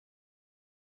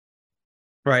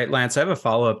 Right, Lance, I have a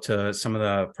follow-up to some of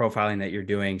the profiling that you're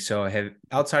doing. So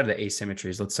outside of the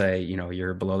asymmetries, let's say, you know,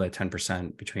 you're below that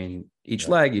 10% between each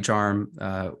leg, each arm,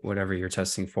 whatever you're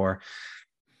testing for.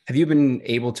 Have you been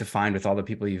able to find, with all the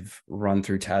people you've run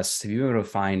through tests, have you been able to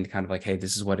find kind of like, hey,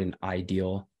 this is what an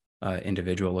ideal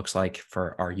individual looks like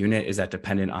for our unit? Is that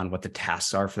dependent on what the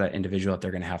tasks are for that individual that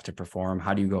they're going to have to perform?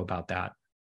 How do you go about that?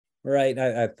 Right.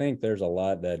 I think there's a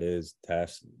lot that is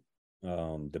task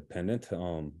dependent.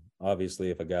 Obviously,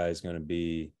 if a guy is going to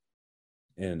be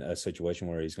in a situation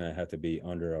where he's going to have to be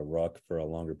under a ruck for a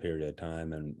longer period of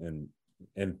time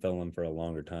and filling for a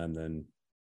longer time than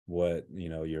what, you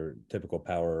know, your typical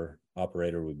power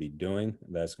operator would be doing,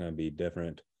 that's going to be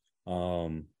different.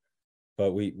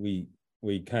 But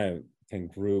we kind of can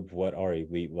group what our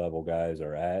elite level guys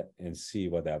are at and see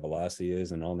what that velocity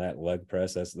is. And on that leg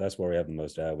press, that's where we have the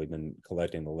most data. We've been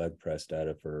collecting the leg press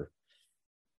data for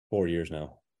 4 years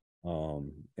now.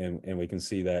 And we can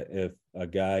see that if a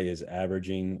guy is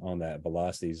averaging on that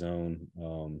velocity zone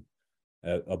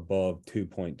above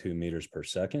 2.2 meters per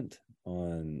second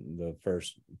on the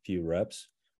first few reps,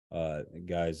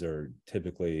 guys are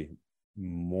typically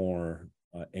more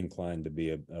inclined to be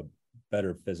a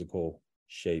better physical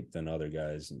shape than other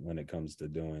guys when it comes to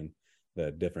doing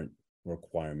the different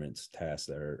requirements, tasks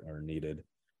that are needed.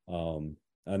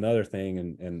 Another thing,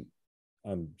 and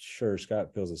I'm sure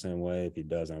Scott feels the same way. If he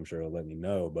does, I'm sure he'll let me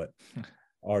know. But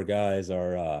our guys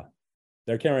are,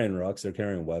 they're carrying rucks, they're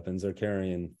carrying weapons, they're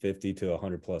carrying 50 to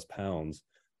 100 plus pounds.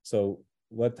 So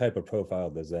what type of profile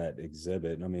does that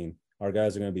exhibit? I mean, our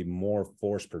guys are going to be more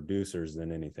force producers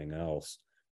than anything else.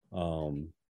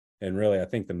 And really, I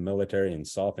think the military and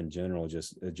SOF in general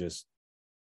just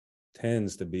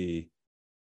tends to be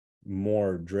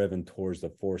more driven towards the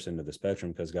force end of the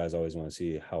spectrum, because guys always want to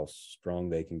see how strong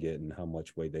they can get and how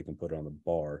much weight they can put on the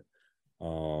bar.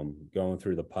 Going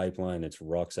through the pipeline, it's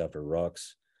rucks after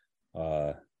rucks,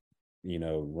 you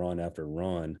know, run after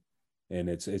run. And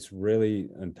it's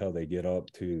really until they get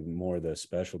up to more of the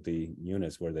specialty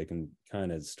units where they can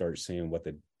kind of start seeing what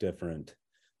the different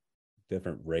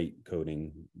rate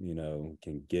coding, you know,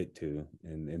 can get to,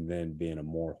 and then being a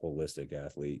more holistic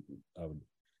athlete. I would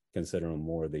consider them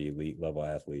more the elite level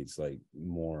athletes, like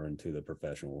more into the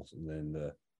professionals than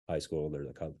the high school or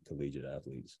the collegiate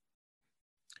athletes.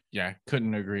 Yeah,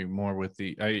 couldn't agree more with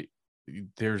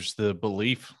there's the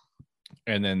belief,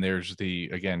 and then there's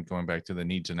again, going back to the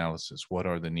needs analysis. What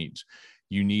are the needs?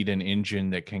 You need an engine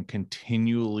that can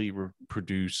continually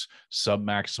produce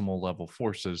submaximal level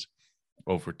forces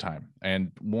over time.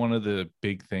 And one of the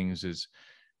big things is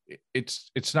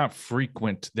it's not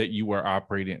frequent that you are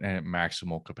operating at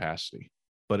maximal capacity,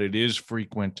 but it is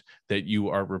frequent that you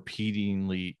are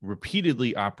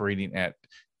repeatedly operating at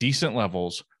decent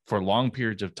levels for long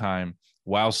periods of time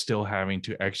while still having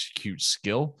to execute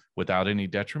skill without any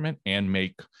detriment and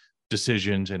make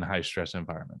decisions in high stress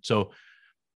environments. So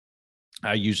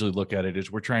I usually look at it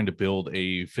as we're trying to build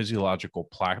a physiological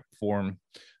platform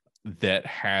that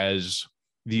has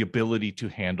the ability to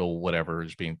handle whatever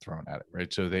is being thrown at it,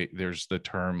 right? So there's the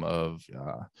term of,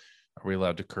 are we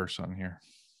allowed to curse on here?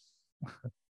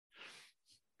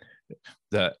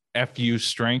 The FU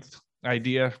strength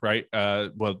idea, right?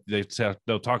 Well,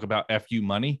 they'll talk about FU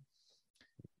money.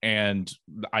 And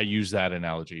I use that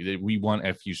analogy that we want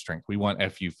FU strength, we want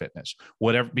FU fitness,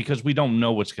 whatever, because we don't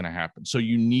know what's going to happen. So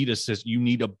you need you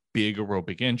need a big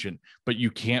aerobic engine, but you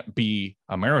can't be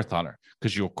a marathoner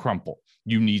because you'll crumple.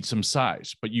 You need some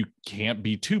size, but you can't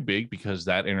be too big because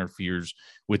that interferes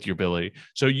with your ability.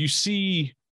 So you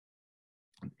see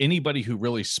anybody who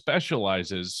really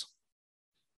specializes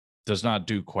does not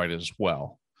do quite as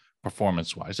well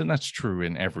performance wise. And that's true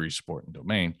in every sport and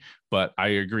domain. But I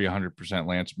agree 100%,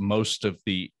 Lance. Most of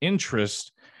the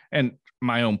interest, and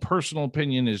my own personal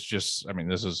opinion is just, I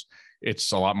mean,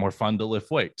 it's a lot more fun to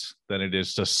lift weights than it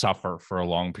is to suffer for a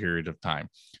long period of time.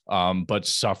 But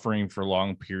suffering for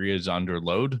long periods under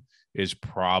load is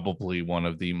probably one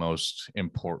of the most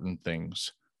important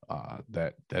things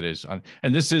that is,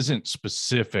 and this isn't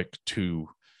specific to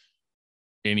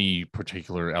any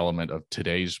particular element of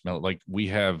today's, like we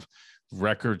have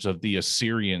records of the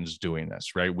Assyrians doing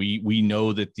this, right? We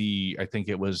know that I think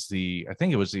it was the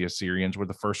Assyrians were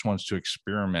the first ones to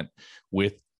experiment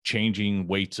with changing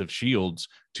weights of shields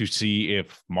to see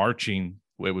if marching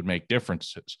it would make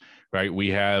differences, right? We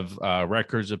have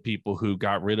records of people who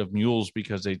got rid of mules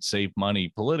because they'd save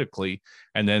money politically,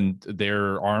 and then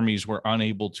their armies were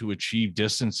unable to achieve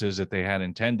distances that they had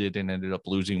intended and ended up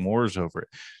losing wars over it.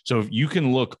 So if you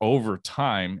can look over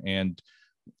time, and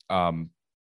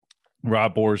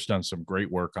Rob Bohr's done some great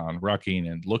work on rucking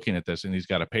and looking at this, and he's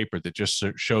got a paper that just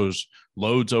shows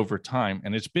loads over time,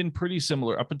 and it's been pretty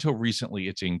similar up until recently.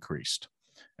 It's increased.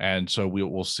 And so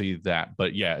we'll see that.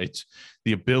 But yeah, it's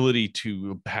the ability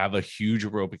to have a huge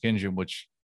aerobic engine, which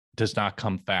does not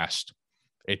come fast.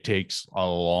 It takes a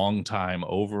long time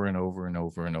over and over and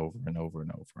over and over and over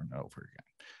and over and over again,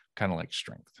 kind of like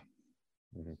strength.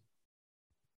 Mm-hmm.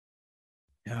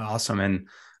 Yeah, awesome. And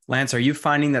Lance, are you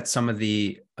finding that some of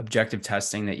the objective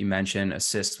testing that you mentioned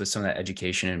assists with some of that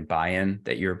education and buy-in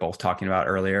that you were both talking about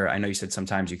earlier? I know you said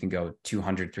sometimes you can go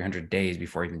 200, 300 days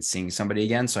before even seeing somebody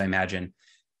again. So I imagine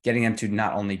getting them to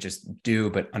not only just do,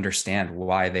 but understand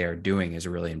why they are doing is a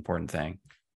really important thing.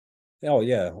 Oh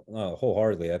yeah,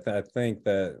 wholeheartedly. I think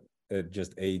that it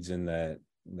just aids in that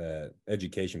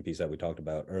education piece that we talked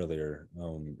about earlier.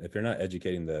 If you're not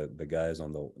educating the guys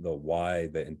on the why,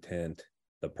 the intent,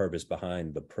 the purpose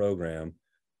behind the program,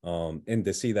 and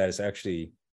to see that it's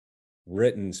actually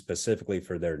written specifically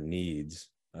for their needs,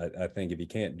 I think if you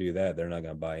can't do that, they're not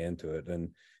going to buy into it.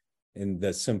 And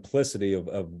the simplicity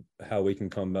of how we can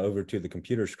come over to the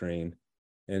computer screen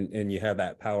and you have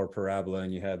that power parabola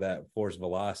and you have that force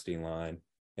velocity line,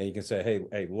 and you can say,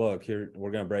 hey, look, here,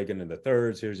 we're going to break into the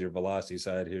thirds. Here's your velocity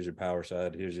side. Here's your power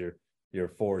side. Here's your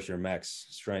force, your max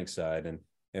strength side.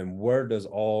 And where does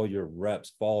all your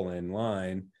reps fall in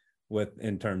line with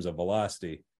in terms of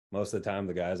velocity? Most of the time,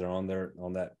 the guys are on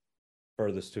that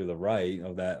furthest to the right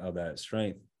of that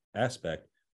strength aspect,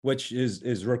 which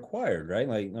is required, right?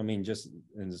 Like, I mean, just,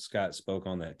 and Scott spoke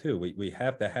on that too. We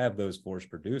have to have those force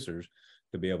producers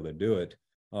to be able to do it.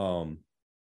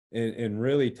 And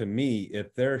really, to me,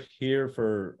 if they're here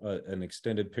for an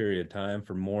extended period of time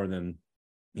for more than,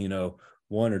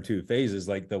 one or two phases,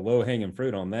 like the low hanging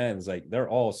fruit on that is like, they're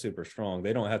all super strong.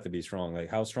 They don't have to be strong. Like,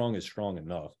 how strong is strong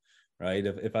enough, right?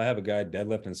 If I have a guy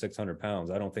deadlifting 600 pounds,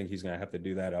 I don't think he's going to have to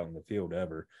do that out in the field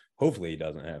ever. Hopefully he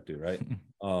doesn't have to, right?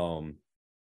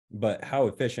 But how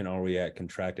efficient are we at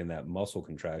contracting that muscle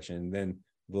contraction? And then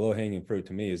the low hanging fruit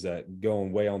to me is that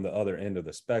going way on the other end of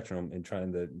the spectrum and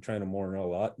trying to more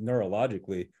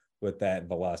neurologically with that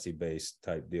velocity based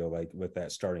type deal, like with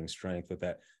that starting strength, with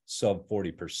that sub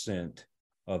 40%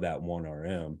 of that 1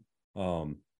 RM.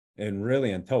 And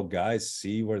really, until guys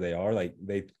see where they are, like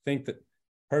they think that,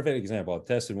 perfect example, I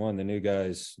tested one of the new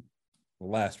guys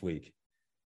last week,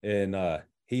 and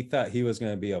he thought he was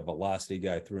going to be a velocity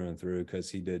guy through and through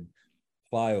because he did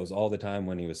plyos all the time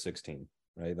when he was 16,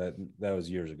 right? That was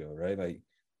years ago, right? Like,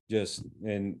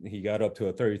 and he got up to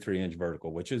a 33-inch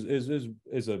vertical, which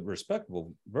is a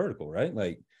respectable vertical, right?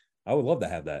 Like, I would love to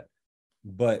have that.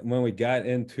 But when we got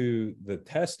into the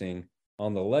testing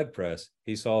on the leg press,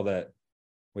 he saw that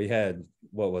we had,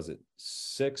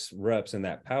 6 reps in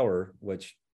that power,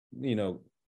 which,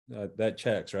 that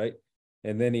checks, right?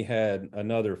 And then he had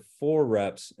another 4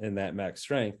 reps in that max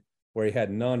strength, where he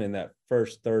had none in that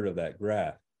first third of that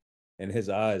graph. And his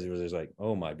eyes was just like,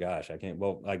 oh my gosh, I can't,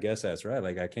 well, I guess that's right.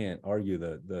 Like I can't argue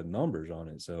the numbers on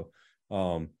it. So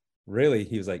really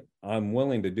he was like, I'm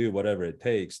willing to do whatever it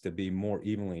takes to be more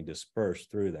evenly dispersed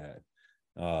through that.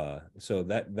 So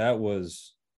that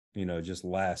was, just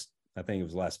I think it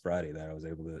was last Friday that I was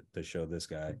able to show this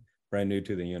guy brand new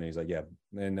to the unit. He's like, yeah,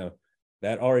 and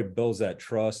that already builds that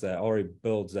trust, that already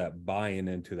builds that buy-in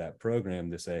into that program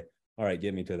to say, all right,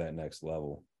 get me to that next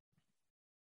level.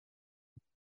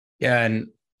 Yeah, and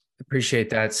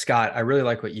appreciate that, Scott. I really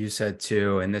like what you said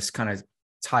too, and this kind of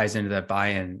ties into that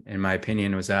buy-in. In my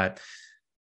opinion, was that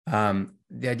the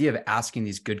idea of asking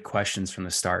these good questions from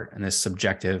the start and this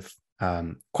subjective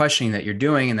questioning that you're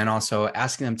doing, and then also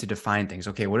asking them to define things.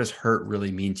 Okay, what does hurt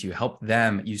really mean to you? Help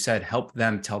them. You said help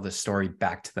them tell the story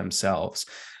back to themselves.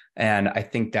 And I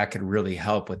think that could really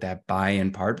help with that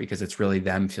buy-in part, because it's really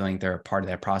them feeling they're a part of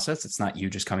that process. It's not you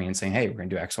just coming in saying, hey, we're going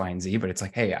to do X, Y, and Z, but it's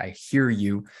like, hey, I hear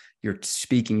you. You're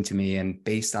speaking to me. And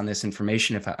based on this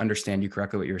information, if I understand you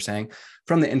correctly, what you're saying,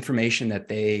 from the information that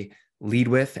they lead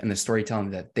with and the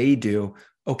storytelling that they do,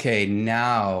 okay,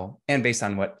 now, and based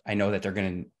on what I know that they're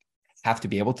going to have to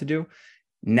be able to do,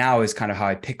 now is kind of how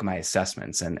I pick my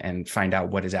assessments and find out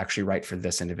what is actually right for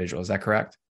this individual. Is that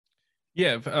correct?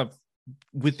 Yeah.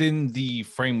 Within the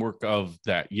framework of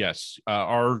that, yes,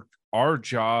 our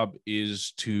job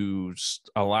is to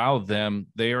allow them.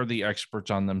 They are the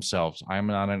experts on themselves. I'm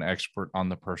not an expert on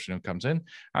the person who comes in.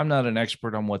 I'm not an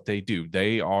expert on what they do.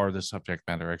 They are the subject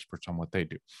matter experts on what they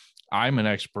do. I'm an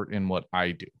expert in what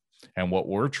I do. And what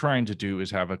we're trying to do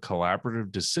is have a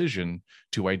collaborative decision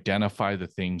to identify the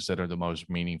things that are the most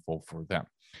meaningful for them.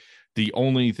 The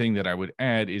only thing that I would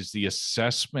add is the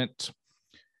assessment.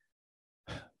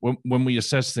 When we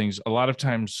assess things, a lot of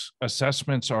times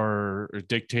assessments are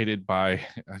dictated by,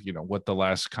 what the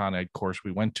last Con Ed course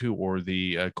we went to or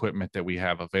the equipment that we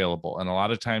have available. And a lot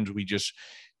of times we just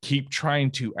keep trying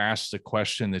to ask the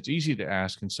question that's easy to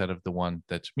ask instead of the one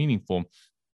that's meaningful,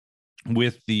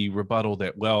 with the rebuttal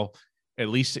that, well, at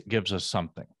least it gives us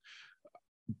something.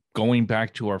 Going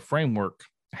back to our framework,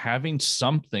 having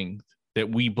something that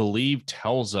we believe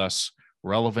tells us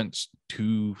relevance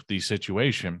to the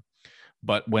situation,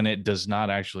 but when it does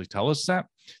not actually tell us that,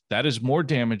 that is more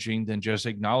damaging than just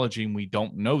acknowledging we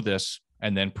don't know this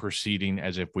and then proceeding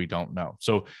as if we don't know.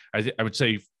 So I would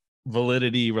say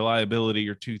validity, reliability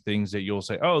are two things that you'll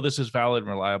say, oh, this is valid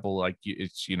and reliable. Like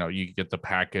it's, you get the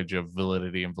package of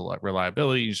validity and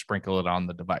reliability, you sprinkle it on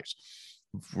the device.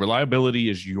 Reliability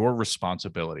is your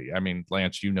responsibility. I mean,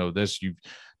 Lance, you know this, you've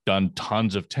done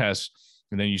tons of tests,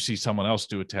 and then you see someone else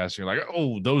do a test. You're like,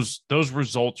 oh, those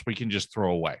results we can just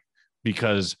throw away,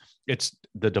 because it's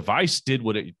the device did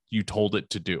what you told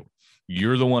it to do.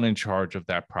 You're the one in charge of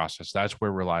that process. That's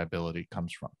where reliability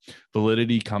comes from.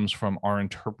 Validity comes from our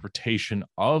interpretation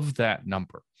of that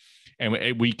number.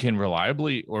 And we can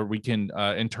reliably, or we can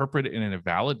interpret it in a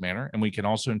valid manner, and we can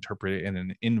also interpret it in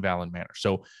an invalid manner.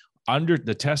 So under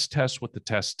the test with the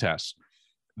test,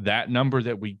 that number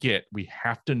that we get, we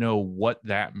have to know what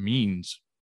that means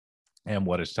and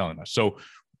what it's telling us. So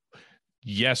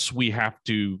yes, we have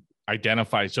to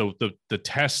identify. So the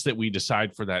tests that we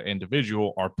decide for that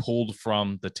individual are pulled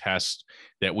from the test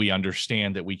that we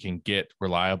understand that we can get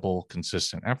reliable,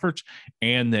 consistent efforts.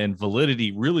 And then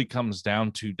validity really comes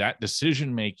down to that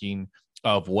decision-making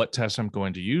of what test I'm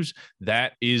going to use.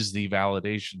 That is the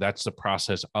validation. That's the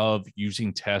process of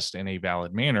using tests in a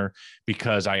valid manner,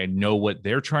 because I know what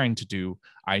they're trying to do.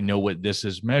 I know what this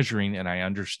is measuring, and I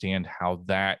understand how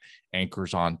that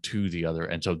anchors on to the other.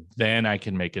 And so then I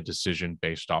can make a decision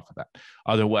based off of that.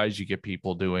 Otherwise, you get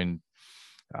people doing,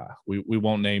 we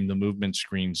won't name the movement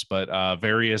screens, but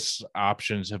various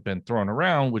options have been thrown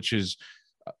around, which is,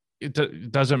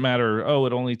 it doesn't matter. Oh,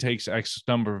 it only takes X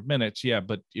number of minutes. Yeah,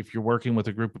 but if you're working with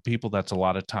a group of people, that's a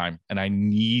lot of time. And I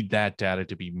need that data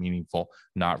to be meaningful,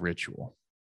 not ritual.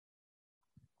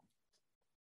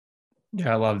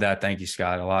 Yeah, I love that. Thank you,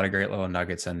 Scott. A lot of great little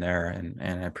nuggets in there, and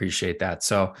I appreciate that.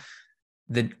 So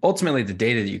ultimately the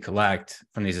data that you collect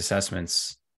from these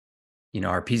assessments,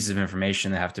 are pieces of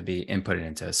information that have to be inputted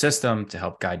into a system to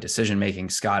help guide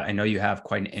decision-making. Scott, I know you have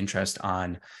quite an interest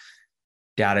on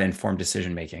data-informed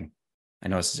decision-making. I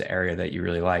know this is an area that you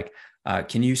really like.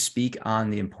 Can you speak on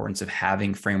the importance of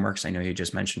having frameworks? I know you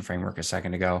just mentioned framework a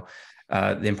second ago.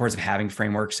 The importance of having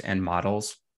frameworks and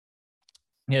models.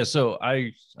 Yeah, so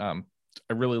I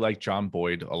really like John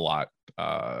Boyd a lot.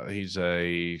 He's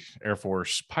a Air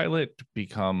Force pilot,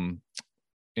 become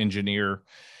engineer,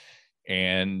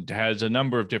 and has a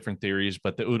number of different theories,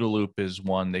 but the OODA loop is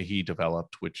one that he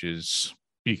developed, which is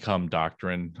become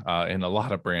doctrine in a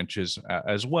lot of branches,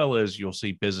 as well as you'll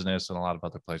see business and a lot of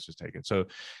other places take it. So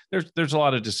there's a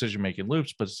lot of decision-making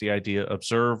loops, but it's the idea: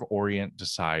 observe, orient,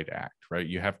 decide, act, right?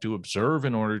 You have to observe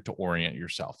in order to orient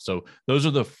yourself. So those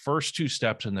are the first two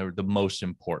steps, and they're the most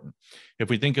important. If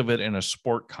we think of it in a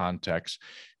sport context,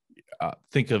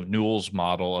 think of Newell's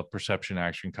model of perception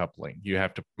action coupling. You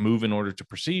have to move in order to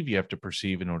perceive, you have to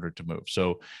perceive in order to move.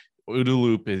 So OODA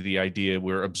loop is the idea: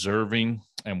 we're observing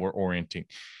and we're orienting.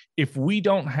 If we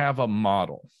don't have a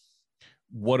model,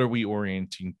 what are we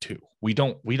orienting to? We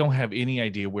don't have any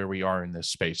idea where we are in this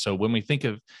space. So when we think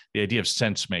of the idea of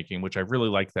sense making, which I really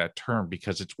like that term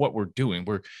because it's what we're doing,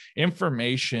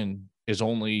 information is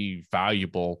only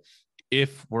valuable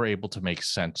if we're able to make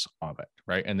sense of it,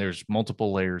 right? And there's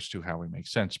multiple layers to how we make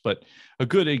sense. But a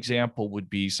good example would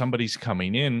be somebody's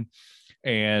coming in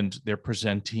and they're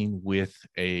presenting with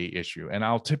a issue. And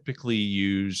I'll typically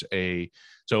use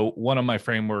so one of my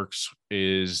frameworks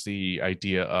is the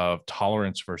idea of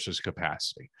tolerance versus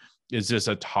capacity. Is this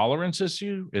a tolerance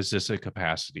issue? Is this a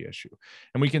capacity issue?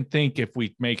 And we can think, if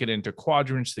we make it into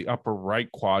quadrants, the upper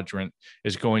right quadrant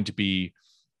is going to be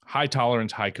high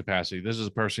tolerance, high capacity. This is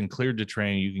a person cleared to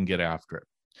train, you can get after it.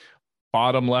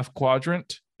 Bottom left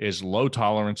quadrant is low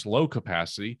tolerance, low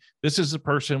capacity. This is the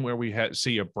person where we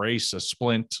see a brace, a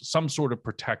splint, some sort of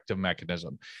protective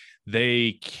mechanism.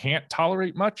 They can't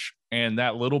tolerate much, and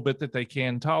that little bit that they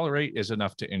can tolerate is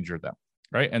enough to injure them,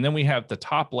 right? And then we have the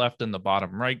top left and the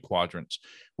bottom right quadrants,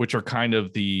 which are kind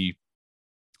of the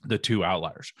two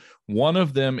outliers. One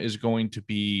of them is going to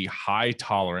be high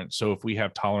tolerance. So if we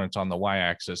have tolerance on the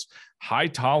y-axis, high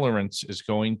tolerance is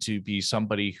going to be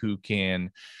somebody who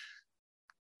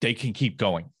they can keep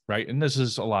going, right? And this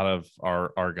is a lot of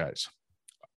our guys.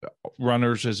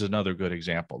 Runners is another good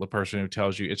example. The person who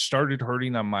tells you it started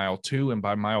hurting on mile 2 and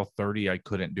by mile 30 I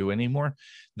couldn't do anymore.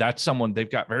 That's someone, they've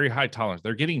got very high tolerance.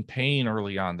 They're getting pain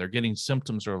early on, they're getting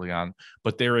symptoms early on,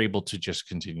 but they're able to just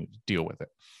continue to deal with it.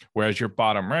 Whereas your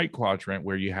bottom right quadrant,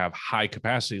 where you have high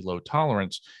capacity, low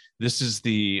tolerance, this is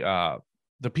the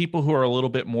people who are a little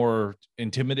bit more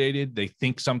intimidated. They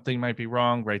think something might be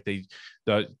wrong, right? They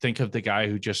think of the guy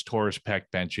who just tore his pec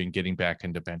benching, getting back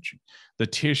into benching. The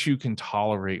tissue can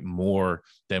tolerate more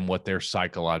than what they're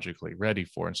psychologically ready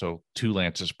for. And so, to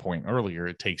Lance's point earlier,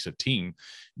 it takes a team.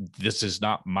 This is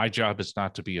not my job. Is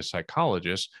not to be a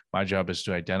psychologist. My job is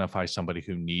to identify somebody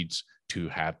who needs to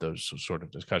have those sort of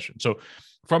discussions. So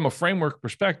from a framework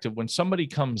perspective, when somebody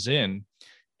comes in,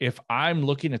 if I'm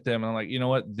looking at them and I'm like, you know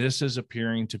what, this is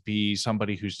appearing to be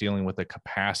somebody who's dealing with a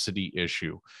capacity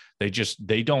issue.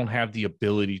 They don't have the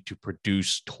ability to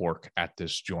produce torque at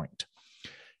this joint.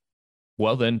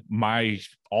 Well, then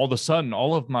all of a sudden,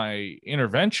 all of my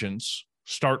interventions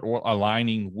start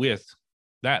aligning with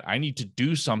that. I need to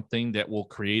do something that will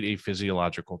create a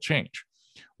physiological change.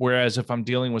 Whereas if I'm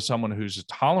dealing with someone who's a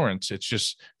tolerance, it's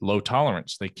just low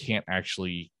tolerance. They can't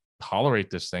actually tolerate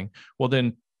this thing. Well,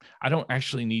 then I don't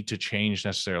actually need to change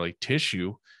necessarily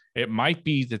tissue. It might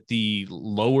be that the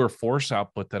lower force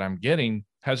output that I'm getting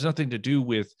has nothing to do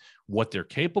with what they're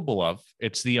capable of.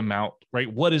 It's the amount,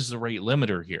 right? What is the rate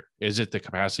limiter here? Is it the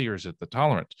capacity or is it the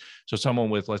tolerance? So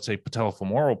someone with, let's say,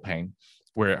 patellofemoral pain,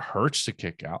 where it hurts to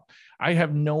kick out, I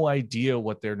have no idea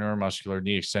what their neuromuscular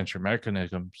knee extension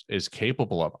mechanism is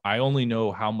capable of. I only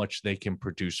know how much they can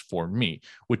produce for me,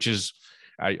 which is,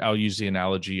 I'll use the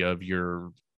analogy of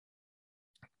your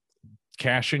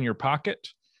cash in your pocket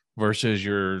versus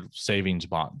your savings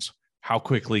bonds. How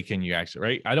quickly can you exit,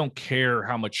 right? I don't care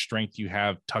how much strength you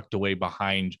have tucked away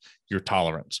behind your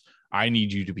tolerance. I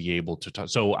need you to be able to.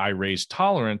 So I raise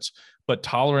tolerance, but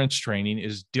tolerance training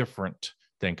is different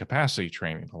than capacity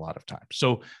training a lot of times.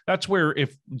 So that's where,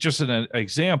 if just an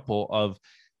example of,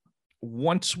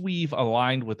 once we've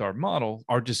aligned with our model,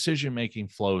 our decision-making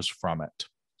flows from it,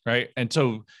 right? And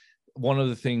so one of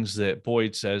the things that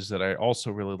Boyd says that I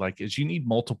also really like is you need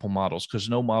multiple models, because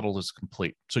no model is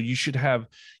complete. So you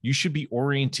should be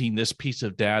orienting this piece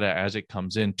of data as it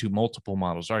comes in to multiple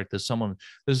models. All right, this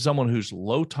is someone who's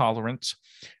low tolerance,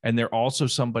 and they're also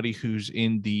somebody who's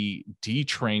in the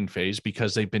detrain phase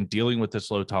because they've been dealing with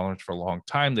this low tolerance for a long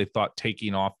time. They thought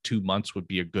taking off 2 months would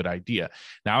be a good idea.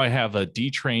 Now I have a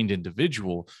detrained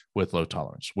individual with low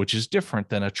tolerance, which is different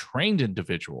than a trained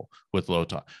individual with low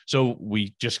tolerance. So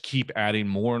we just keep adding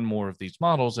more and more of these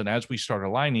models. And as we start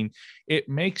aligning, it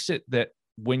makes it that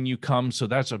when you come, so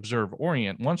that's observe,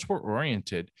 orient. Once we're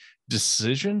oriented,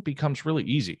 decision becomes really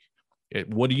easy.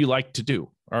 What do you like to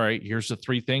do? All right, here's the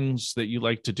 3 things that you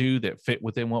like to do that fit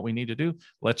within what we need to do.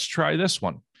 Let's try this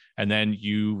one. And then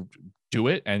you do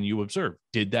it and you observe,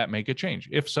 did that make a change?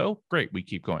 If so, great, we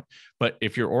keep going. But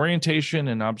if your orientation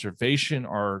and observation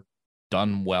are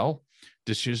done well,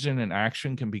 decision and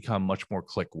action can become much more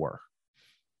click work.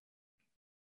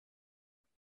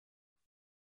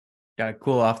 Got to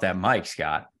cool off that mic,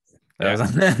 Scott. Yeah.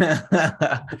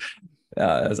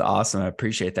 That was awesome. I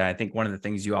appreciate that. I think one of the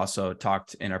things you also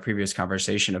talked in our previous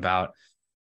conversation about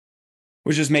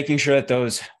was just making sure that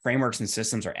those frameworks and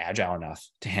systems are agile enough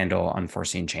to handle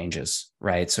unforeseen changes,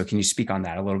 right? So can you speak on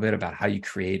that a little bit about how you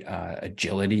create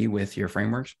agility with your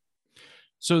frameworks?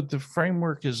 So the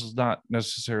framework is not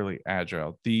necessarily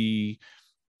agile. The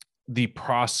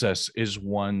process is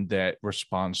one that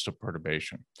responds to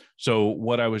perturbation. So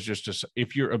what I was just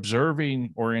if you're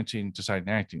observing, orienting, deciding,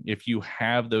 acting, if you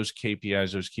have those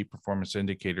KPIs, those key performance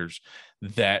indicators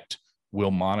that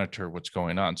will monitor what's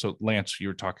going on. So Lance, you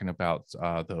were talking about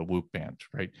the Whoop band,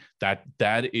 right?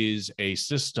 That is a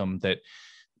system that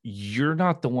you're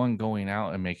not the one going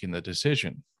out and making the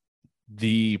decision.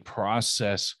 The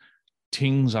process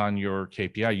tings on your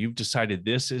KPI. You've decided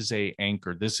this is a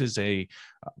anchor. This is a,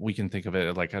 we can think of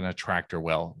it like an attractor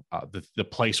well, the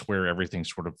place where everything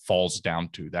sort of falls down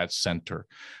to, that center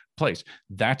place.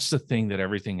 That's the thing that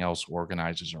everything else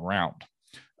organizes around.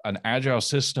 An agile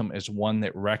system is one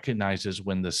that recognizes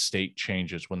when the state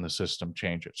changes, when the system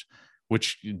changes,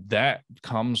 which that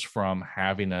comes from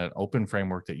having an open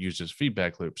framework that uses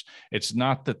feedback loops. It's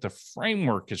not that the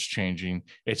framework is changing,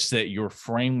 it's that your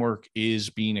framework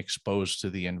is being exposed to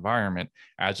the environment,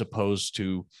 as opposed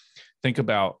to, think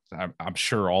about, I'm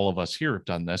sure all of us here have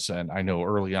done this, and I know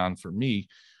early on for me,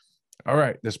 all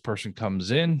right, this person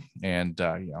comes in and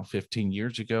 15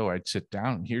 years ago, I'd sit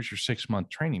down and here's your 6-month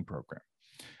training program.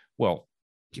 Well,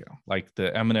 like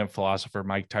the eminent philosopher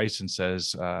Mike Tyson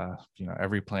says,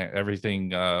 everything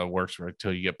works right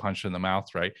till you get punched in the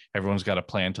mouth, right? Everyone's got a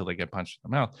plan till they get punched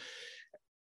in the mouth.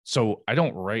 So I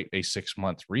don't write a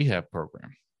 6-month rehab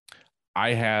program.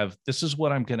 This is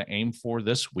what I'm going to aim for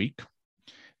this week.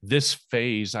 This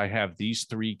phase, I have these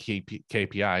 3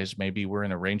 KPIs. Maybe we're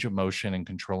in a range of motion and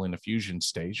controlling the fusion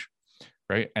stage,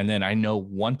 right? And then I know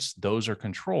once those are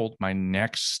controlled, my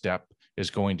next step is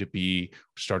going to be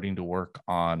starting to work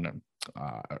on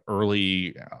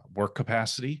early work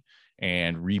capacity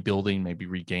and rebuilding, maybe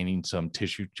regaining some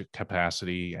tissue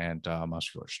capacity and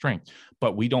muscular strength.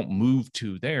 But we don't move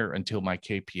to there until my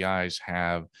KPIs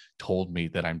have told me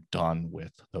that I'm done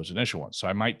with those initial ones. So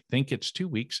I might think it's 2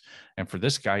 weeks, and for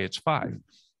this guy, it's 5.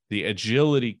 The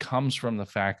agility comes from the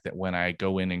fact that when I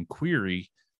go in and query,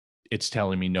 it's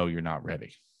telling me, no, you're not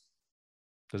ready.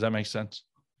 Does that make sense?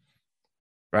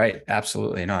 Right.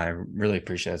 Absolutely. No, I really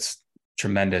appreciate it. It's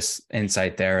tremendous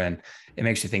insight there. And it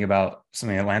makes you think about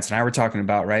something that Lance and I were talking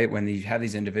about, right? When you have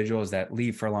these individuals that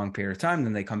leave for a long period of time,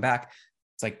 then they come back.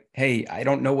 It's like, hey, I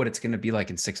don't know what it's going to be like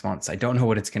in 6 months. I don't know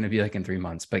what it's going to be like in 3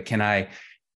 months, but can I,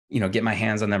 get my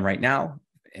hands on them right now?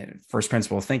 First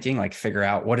principle thinking, like figure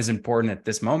out what is important at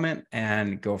this moment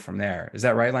and go from there. Is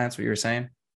that right, Lance, what you were saying?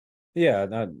 Yeah,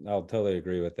 I'll totally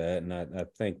agree with that. And I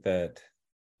think that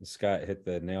Scott hit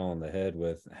the nail on the head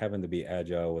with having to be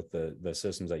agile with the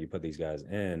systems that you put these guys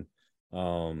in,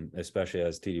 especially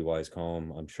as TDYs call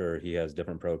them. I'm sure he has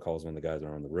different protocols when the guys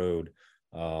are on the road,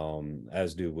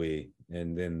 as do we.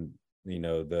 And then,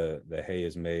 the hay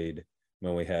is made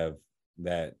when we have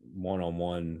that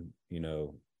one-on-one,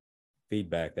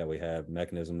 feedback that we have,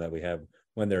 mechanism that we have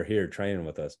when they're here training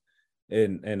with us.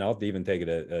 And I'll even take it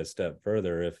a step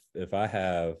further. If I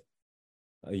have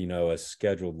a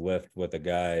scheduled lift with a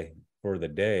guy for the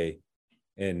day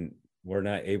and we're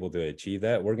not able to achieve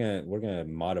that, we're gonna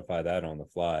modify that on the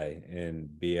fly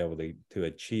and be able to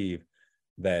achieve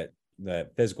that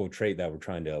physical trait that we're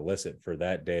trying to elicit for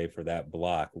that day, for that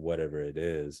block, whatever it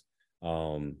is.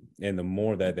 And the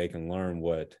more that they can learn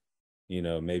what,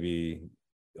 maybe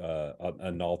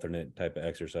an alternate type of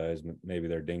exercise, maybe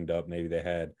they're dinged up, maybe they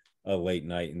had a late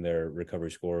night and their recovery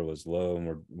score was low,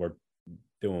 and we're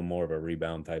doing more of a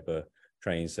rebound type of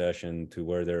training session to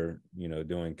where they're,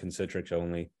 doing concentrics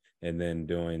only, and then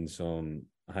doing some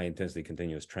high intensity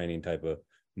continuous training type of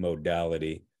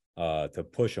modality to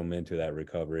push them into that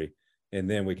recovery. And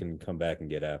then we can come back and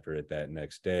get after it that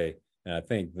next day. And I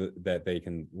think that they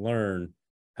can learn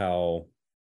how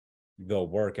the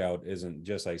workout isn't,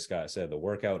 just like Scott said, the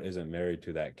workout isn't married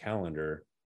to that calendar,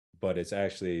 but it's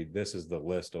actually, this is the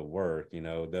list of work.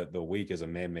 The week is a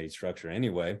man-made structure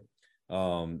anyway.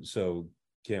 So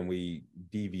can we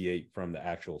deviate from the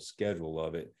actual schedule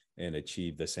of it and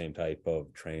achieve the same type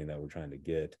of training that we're trying to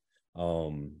get?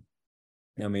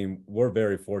 We're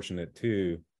very fortunate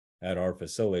too at our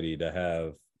facility to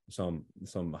have some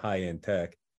high-end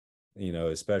tech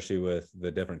especially with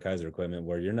the different Kaiser equipment,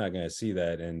 where you're not going to see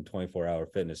that in 24-hour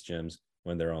fitness gyms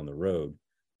when they're on the road.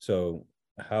 So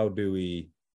how do we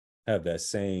have that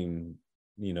same,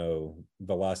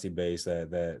 velocity base,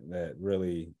 that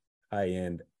really high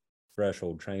end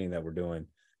threshold training that we're doing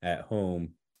at home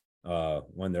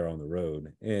when they're on the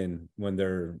road, and when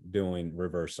they're doing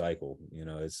reverse cycle?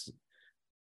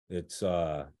 It's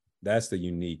that's the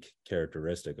unique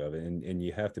characteristic of it, and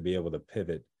you have to be able to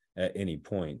pivot at any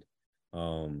point.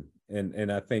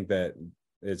 And I think that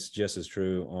it's just as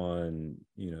true on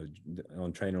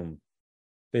training them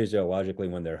physiologically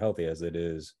when they're healthy, as it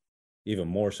is even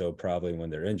more so probably when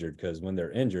they're injured, because when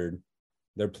they're injured,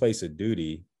 their place of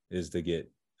duty is to get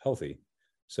healthy.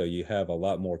 So you have a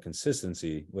lot more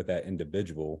consistency with that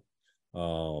individual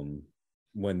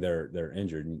when they're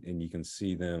injured, and you can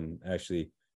see them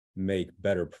actually make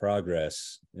better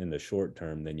progress in the short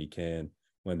term than you can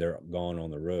when they're gone on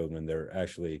the road, when they're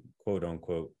actually quote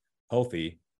unquote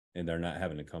healthy and they're not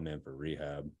having to come in for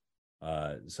rehab.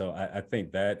 So I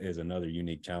think that is another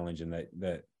unique challenge, and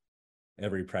that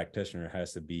every practitioner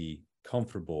has to be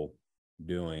comfortable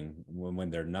doing when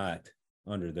they're not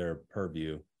under their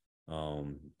purview,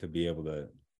 to be able to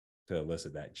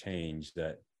elicit that change.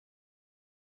 That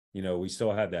we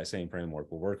still have that same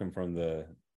framework. We're working from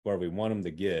where we want them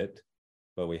to get,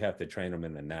 but we have to train them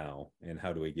in the now, and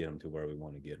how do we get them to where we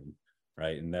want to get them,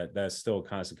 right? And that's still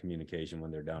constant communication when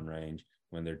they're downrange,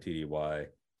 when they're TDY,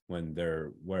 when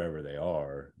they're wherever they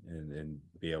are, and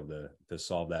be able to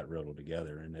solve that riddle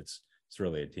together. And it's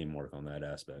really a teamwork on that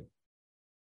aspect.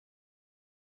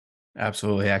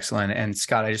 Absolutely. Excellent. And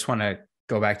Scott, I just want to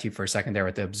go back to you for a second there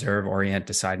with the observe, orient,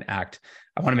 decide, and act.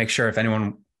 I want to make sure if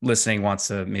anyone listening wants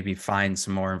to maybe find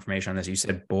some more information on this. You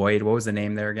said Boyd. What was the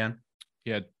name there again?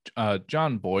 Yeah,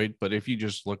 John Boyd. But if you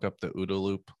just look up the OODA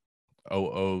loop,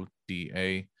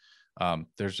 OODA,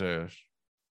 there's a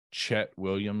Chet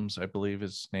Williams, I believe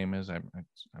his name is. I'm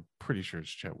pretty sure it's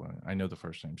Chet Williams. I know the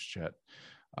first name's Chet.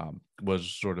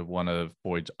 Was sort of one of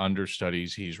Boyd's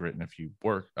understudies. He's written a few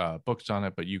books on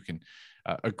it, but you can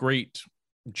a great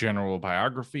general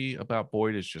biography about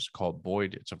Boyd is just called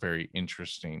Boyd. It's a very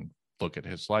interesting look at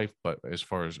his life. But as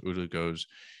far as OODA goes,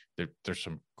 there's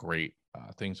some great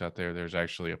things out there. There's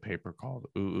actually a paper called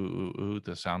Ooh, Ooh, Ooh, Ooh,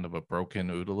 the Sound of a Broken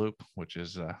OODA Loop, which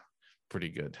is pretty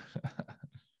good.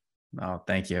 Oh,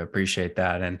 thank you. Appreciate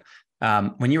that. And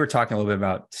when you were talking a little bit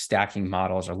about stacking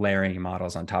models or layering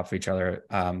models on top of each other,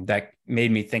 that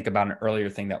made me think about an earlier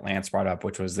thing that Lance brought up,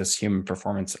 which was this human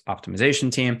performance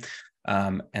optimization team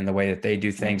and the way that they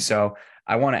do things. So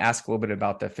I want to ask a little bit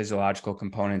about the physiological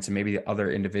components and maybe the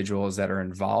other individuals that are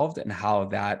involved and how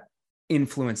that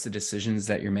influence the decisions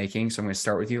that you're making. So I'm going to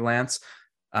start with you, Lance.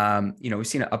 We've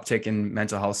seen an uptick in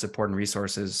mental health support and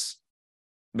resources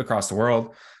across the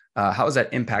world. How has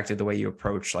that impacted the way you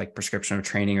approach like prescription of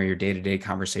training or your day-to-day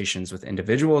conversations with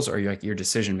individuals or your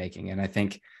decision making? And I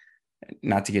think,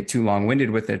 not to get too long-winded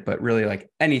with it, but really like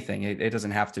anything, it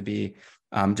doesn't have to be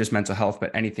just mental health,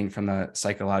 but anything from the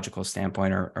psychological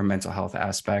standpoint or mental health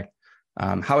aspect.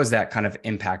 How has that kind of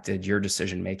impacted your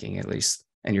decision making, at least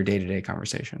in your day-to-day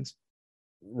conversations?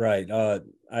 Right.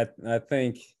 I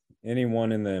think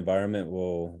anyone in the environment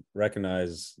will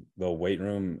recognize the weight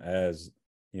room as,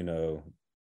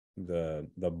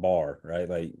 the bar, right?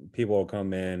 Like people will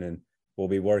come in and we'll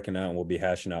be working out and we'll be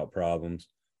hashing out problems.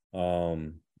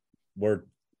 It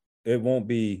won't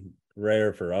be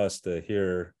rare for us to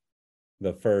hear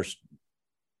the first,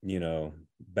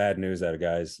 bad news that a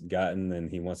guy's gotten,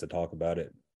 and he wants to talk about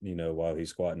it, while he's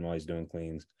squatting, while he's doing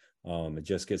cleans. It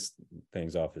just gets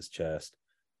things off his chest.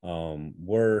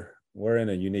 We're in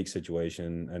a unique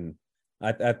situation, and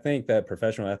I think that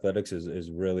professional athletics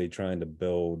is really trying to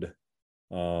build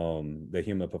the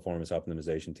human performance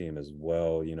optimization team as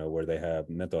well, where they have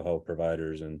mental health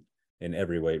providers in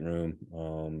every weight room,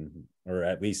 or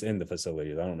at least in the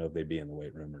facilities. I don't know if they'd be in the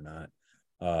weight room or not.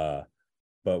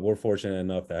 But we're fortunate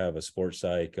enough to have a sports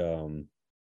psych,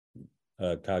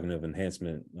 cognitive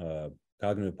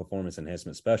performance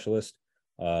enhancement specialist,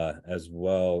 as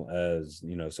well as,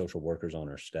 social workers on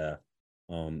our staff.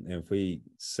 And if we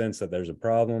sense that there's a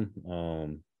problem,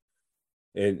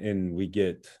 and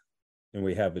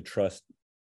we have the trust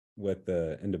with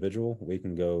the individual, we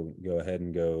can go ahead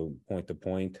and go point to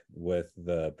point with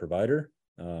the provider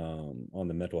on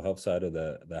the mental health side of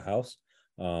the house.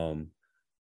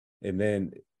 And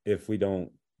then if we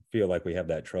don't feel like we have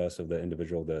that trust of the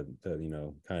individual to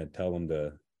kind of tell them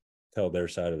to tell their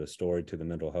side of the story to the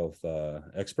mental health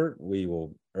expert, we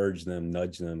will nudge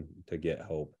them to get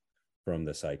help from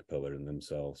the psych pillar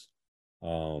themselves.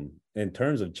 In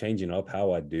terms of changing up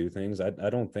how I do things, I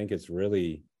don't think it's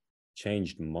really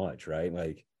changed much, right?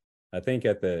 Like, I think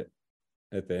at the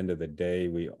end of the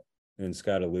day, and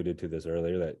Scott alluded to this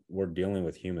earlier, that we're dealing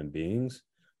with human beings,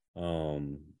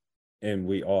 and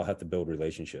we all have to build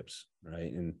relationships,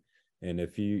 right? And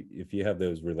if you have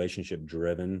those relationship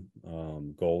driven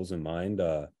goals in mind,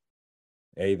 the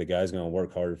guy's going to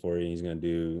work harder for you. He's going to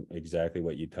do exactly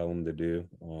what you tell him to do.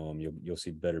 You'll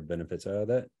see better benefits out of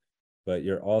that. But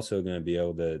you're also going to be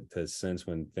able to sense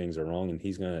when things are wrong, and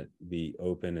he's going to be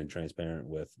open and transparent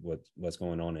with what's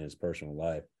going on in his personal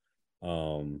life.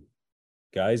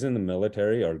 Guys in the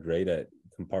military are great at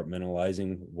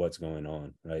compartmentalizing what's going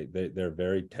on, right? They're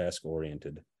very task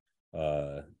oriented.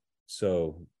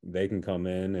 So they can come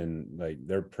in and like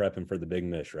they're prepping for the big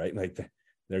mish, right? Like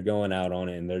they're going out on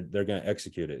it and they're going to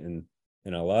execute it. And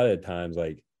a lot of times,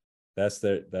 like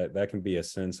that can be a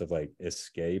sense of like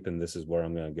escape. And this is where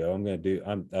I'm going to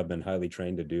go. I've been highly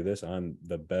trained to do this. I'm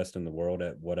the best in the world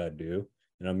at what I do,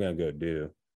 and I'm going to go do,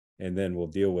 and then we'll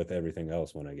deal with everything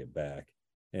else when I get back.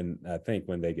 And I think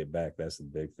when they get back, that's the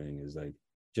big thing, is like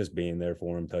just being there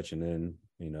for them, touching in.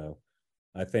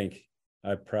 I think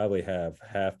I probably have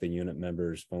half the unit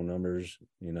members' phone numbers.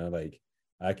 Like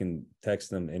I can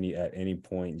text them at any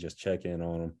point and just check in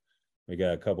on them. We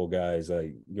got a couple guys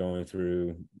like going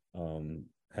through,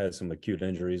 had some acute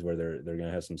injuries where they're going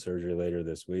to have some surgery later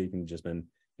this week, and just been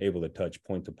able to touch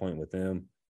point to point with them.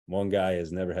 One guy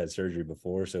has never had surgery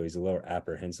before, so he's a little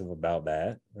apprehensive about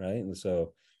that, right? And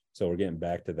so we're getting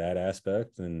back to that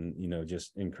aspect, and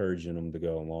just encouraging them to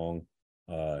go along,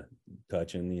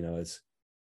 touching.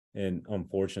 And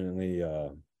unfortunately,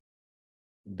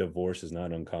 divorce is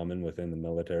not uncommon within the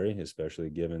military, especially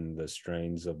given the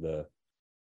strains of the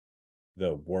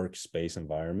workspace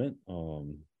environment.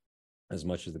 As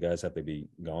much as the guys have to be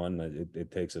gone,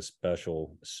 it takes a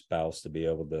special spouse to be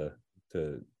able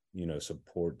to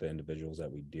support the individuals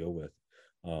that we deal with.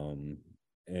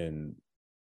 And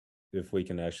if we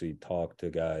can actually talk to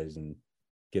guys and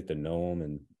get to know them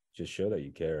and just show that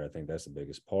you care, I think that's the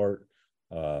biggest part.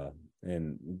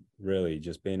 And really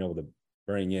just being able to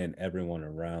bring in everyone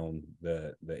around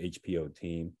the HPO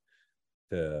team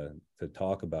to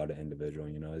talk about an individual.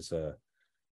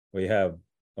 We have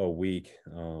a week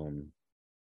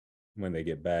when they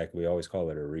get back. We always call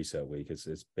it a reset week.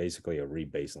 It's basically a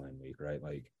re-baseline week, right?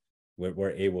 Like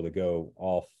we're able to go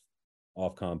off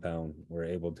compound. We're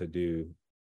able to do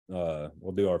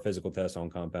we'll do our physical test on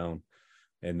compound,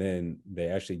 and then they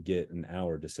actually get an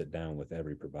hour to sit down with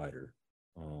every provider.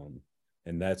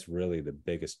 And that's really the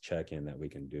biggest check-in that we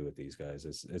can do with these guys.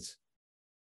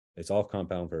 It's off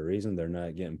compound for a reason. They're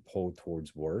not getting pulled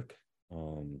towards work.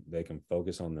 They can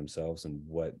focus on themselves and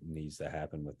what needs to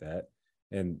happen with that.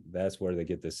 And that's where they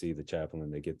get to see the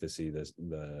chaplain. They get to see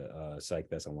the psych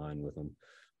that's aligned with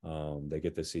them. They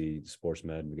get to see sports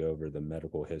med and go over the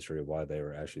medical history of why they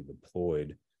were actually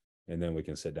deployed. And then we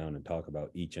can sit down and talk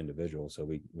about each individual, so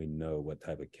we know what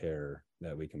type of care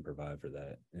that we can provide for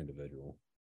that individual.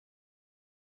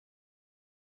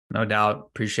 No doubt.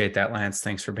 Appreciate that, Lance.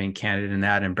 Thanks for being candid in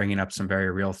that and bringing up some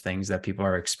very real things that people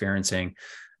are experiencing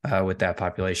with that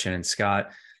population. And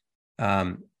Scott,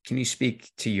 can you speak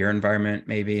to your environment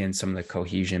maybe and some of the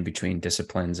cohesion between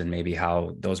disciplines and maybe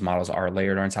how those models are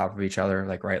layered on top of each other?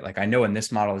 Like, right, like I know in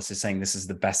this model, this is saying this is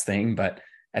the best thing, but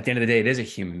at the end of the day, it is a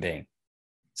human being.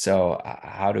 So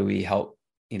how do we help,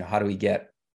 how do we get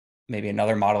maybe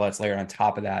another model that's layered on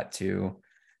top of that to,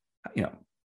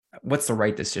 what's the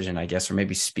right decision, I guess, or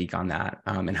maybe speak on that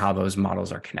and how those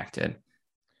models are connected?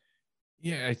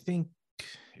 Yeah, I think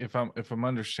if I'm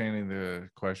understanding the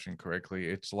question correctly,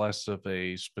 it's less of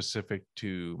a specific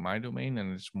to my domain,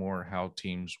 and it's more how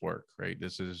teams work, right?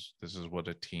 This is what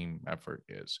a team effort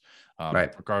is,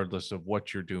 right. Regardless of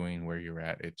what you're doing, where you're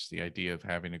at. It's the idea of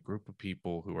having a group of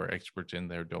people who are experts in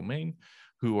their domain,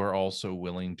 who are also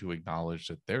willing to acknowledge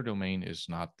that their domain is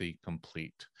not the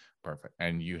complete perfect.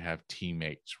 And you have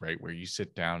teammates, right, where you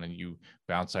sit down and you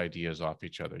bounce ideas off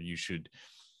each other. You should.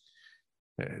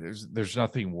 There's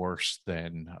nothing worse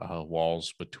than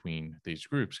walls between these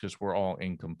groups, because we're all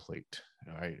incomplete,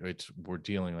 right? We're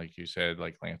dealing, like you said,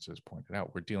 like Lance has pointed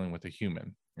out, we're dealing with a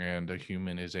human, and a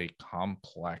human is a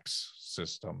complex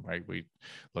system, right? We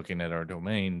looking at our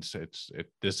domains,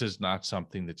 this is not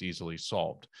something that's easily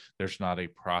solved. There's not a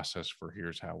process for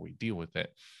here's how we deal with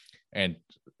it. And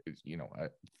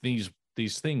these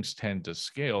things tend to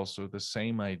scale. So the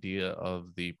same idea of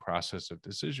the process of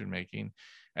decision making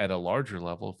at a larger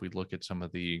level, if we look at some of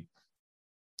the,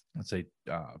 let's say,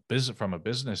 business, from a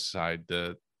business side,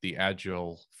 the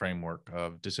agile framework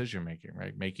of decision making,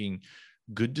 right? Making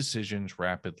good decisions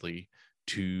rapidly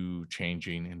to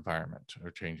changing environment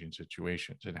or changing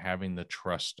situations, and having the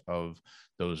trust of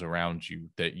those around you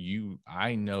that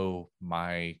I know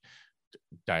my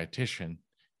dietitian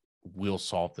will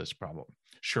solve this problem.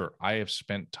 Sure, I have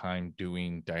spent time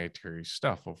doing dietary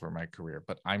stuff over my career,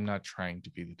 but I'm not trying to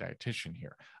be the dietitian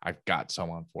here. I've got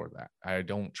someone for that. I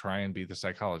don't try and be the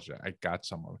psychologist. I got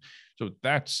someone. So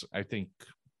that's, I think,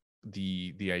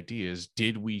 the idea is,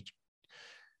 did we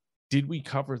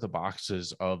cover the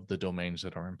boxes of the domains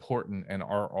that are important, and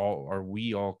are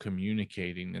we all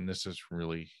communicating? And this is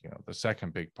really, the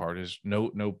second big part is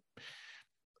no.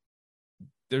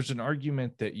 There's an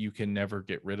argument that you can never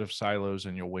get rid of silos,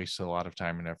 and you'll waste a lot of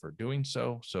time and effort doing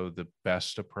so. So the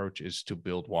best approach is to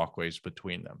build walkways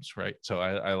between them, right? So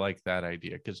I like that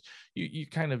idea, because you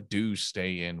kind of do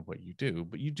stay in what you do,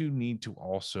 but you do need to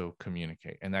also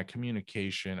communicate. And that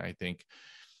communication, I think,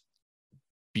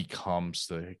 becomes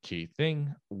the key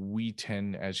thing. We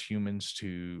tend as humans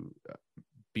to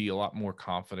be a lot more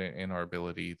confident in our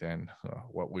ability than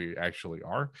what we actually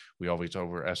are. We always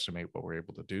overestimate what we're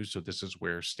able to do. So this is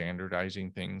where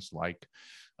standardizing things like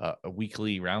a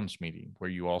weekly rounds meeting, where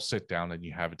you all sit down and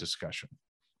you have a discussion,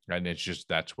 and it's just,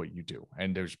 that's what you do.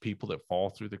 And there's people that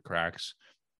fall through the cracks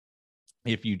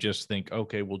if you just think,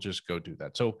 okay, we'll just go do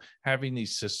that. So having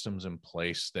these systems in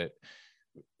place that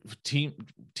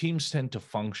teams tend to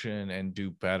function and do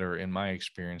better, in my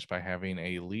experience, by having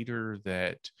a leader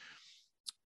that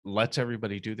lets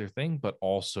everybody do their thing, but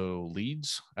also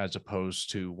leads, as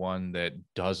opposed to one that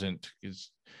doesn't.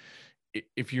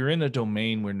 If you're in a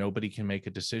domain where nobody can make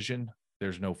a decision,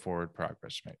 there's no forward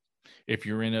progress made. If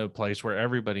you're in a place where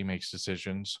everybody makes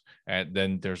decisions, and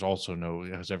then there's also no,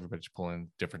 because everybody's pulling in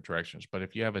different directions. But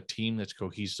if you have a team that's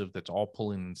cohesive, that's all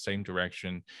pulling in the same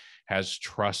direction, has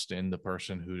trust in the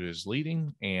person who is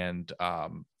leading, and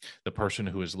the person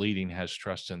who is leading has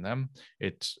trust in them,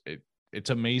 it's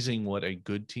amazing what a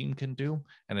good team can do.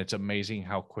 And it's amazing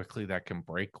how quickly that can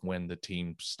break when the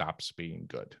team stops being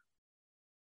good.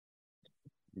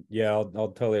 Yeah, I'll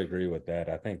totally agree with that.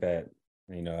 I think that,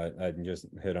 I just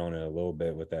hit on it a little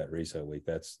bit with that reset week.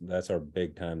 That's our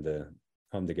big time to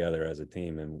come together as a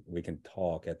team, and we can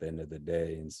talk at the end of the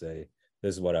day and say,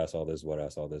 this is what I saw, this is what I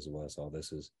saw, this is what I saw,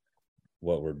 this is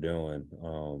what we're doing.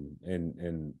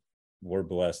 And we're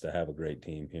blessed to have a great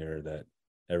team here, that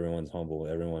everyone's humble.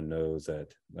 Everyone knows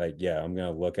that, like, yeah, I'm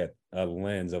going to look at a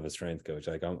lens of a strength coach.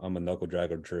 Like, I'm a knuckle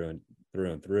dragger through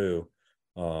and through.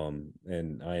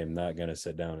 And I am not going to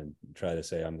sit down and try to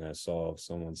say I'm going to solve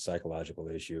someone's psychological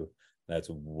issue. That's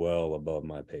well above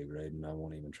my pay grade, and I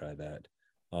won't even try that.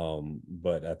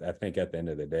 But I think at the end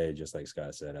of the day, just like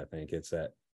Scott said, I think it's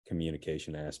that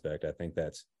communication aspect. I think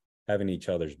that's having each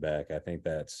other's back. I think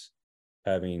that's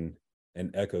having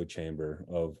an echo chamber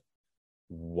of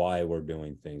why we're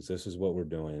doing things. This is what we're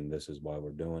doing. This is why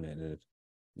we're doing it.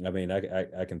 And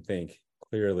I can think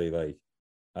clearly, like,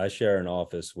 I share an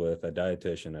office with a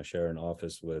dietitian. I share an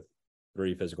office with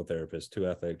 3 physical therapists, 2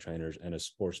 athletic trainers, and a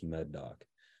sports med doc,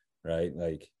 right?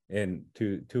 Like, and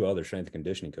two other strength and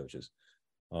conditioning coaches.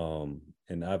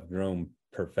 And I've grown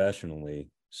professionally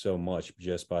so much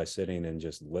just by sitting and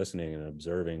just listening and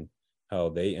observing how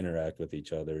they interact with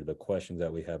each other, the questions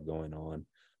that we have going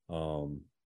on.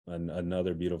 And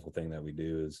another beautiful thing that we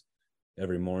do is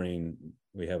every morning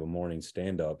we have a morning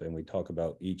stand up, and we talk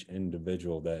about each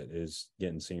individual that is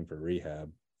getting seen for rehab.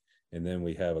 And then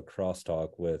we have a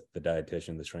crosstalk with the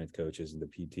dietitian, the strength coaches, and the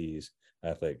PTs,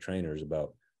 athletic trainers,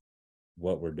 about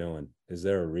what we're doing. Is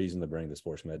there a reason to bring the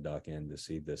sports med doc in to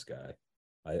see this guy?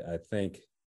 I think,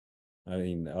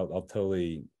 I'll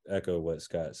totally echo what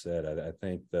Scott said. I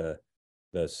think the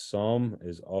sum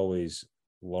is always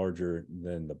larger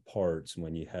than the parts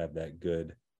when you have that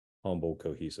good, humble,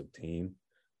 cohesive team.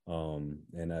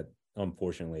 And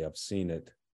unfortunately, I've seen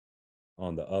it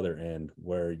on the other end,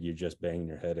 where you're just banging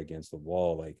your head against the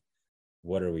wall. Like,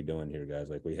 what are we doing here, guys?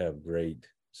 Like, we have great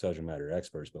subject matter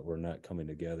experts, but we're not coming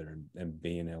together and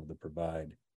being able to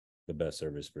provide the best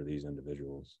service for these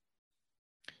individuals.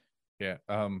 Yeah.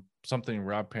 Something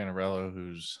Rob Panarello,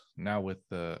 who's now with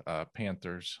the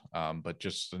Panthers, but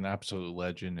just an absolute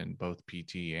legend in both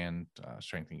PT and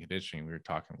strength and conditioning. We were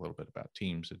talking a little bit about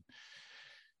teams, and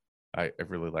I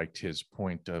really liked his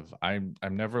point of, I'm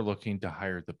never looking to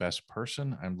hire the best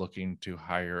person. I'm looking to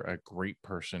hire a great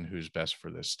person who's best for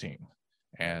this team.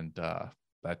 And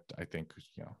that, I think,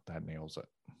 that nails it.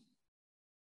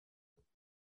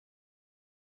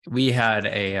 We had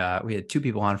 2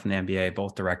 people on from the NBA,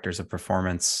 both directors of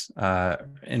performance,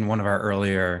 in one of our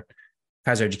earlier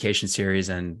Kaiser Education series,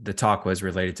 and the talk was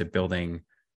related to building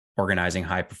organizing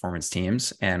high performance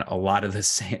teams. And a lot of the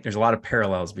same, there's a lot of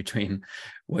parallels between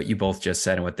what you both just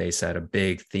said and what they said. A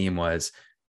big theme was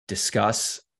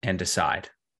discuss and decide,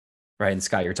 right? And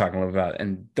Scott, you're talking a little about,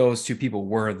 and those two people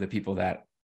were the people that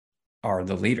are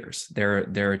the leaders.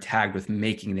 They're tagged with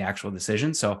making the actual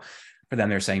decision. So for them,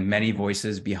 they're saying many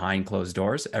voices behind closed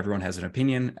doors. Everyone has an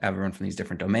opinion, everyone from these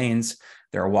different domains.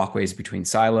 There are walkways between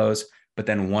silos, but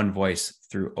then one voice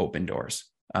through open doors,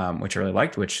 which I really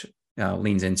liked, which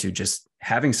leans into just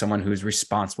having someone who's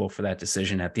responsible for that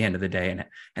decision at the end of the day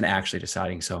and actually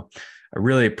deciding. So I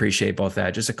really appreciate both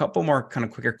that. Just a couple more kind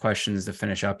of quicker questions to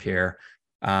finish up here.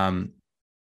 I'm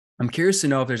curious to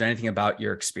know if there's anything about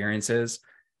your experiences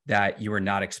that you were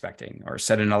not expecting, or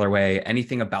said another way,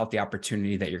 anything about the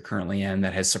opportunity that you're currently in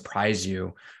that has surprised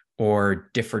you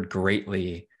or differed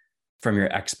greatly from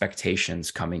your expectations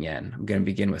coming in. I'm going to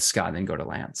begin with Scott and then go to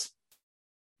Lance.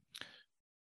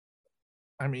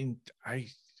 I mean, I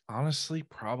honestly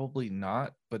probably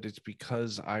not, but it's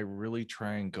because I really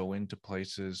try and go into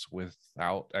places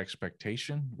without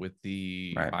expectation, with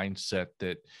the mindset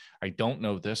that I don't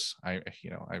know this. I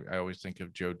always think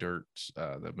of Joe Dirt's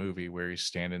the movie where he's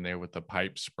standing there with the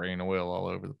pipe spraying oil all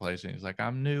over the place, and he's like,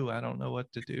 "I'm new, I don't know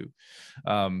what to do."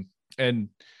 And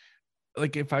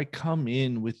like, if I come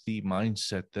in with the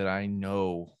mindset that I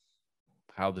know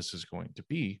how this is going to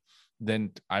be,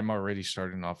 then I'm already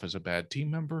starting off as a bad team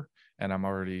member. And I'm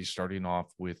already starting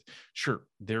off with, sure,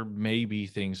 there may be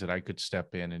things that I could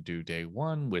step in and do day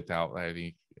one without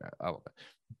any,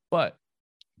 but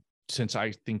since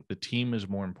I think the team is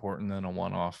more important than a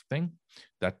one-off thing,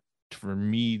 that for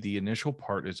me, the initial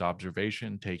part is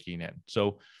observation, taking in.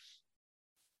 So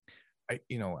I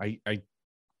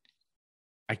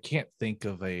can't think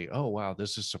of oh, wow,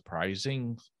 this is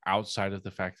surprising, outside of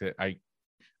the fact that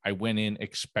I went in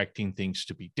expecting things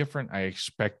to be different. I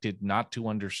expected not to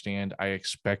understand. I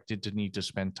expected to need to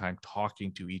spend time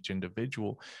talking to each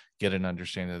individual, get an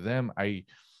understanding of them. I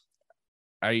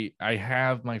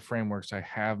have my frameworks. I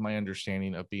have my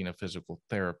understanding of being a physical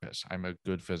therapist. I'm a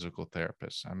good physical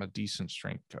therapist. I'm a decent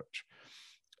strength coach.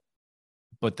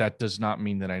 But that does not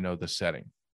mean that I know the setting.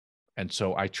 And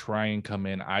so I try and come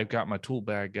in. I've got my tool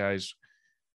bag, guys.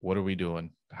 What are we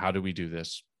doing? How do we do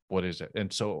this? What is it?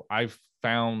 And so I've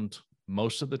found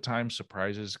most of the time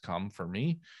surprises come for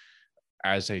me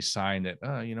as a sign that,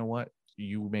 you know what,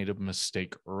 you made a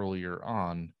mistake earlier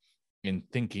on in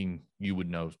thinking you would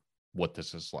know what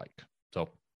this is like. So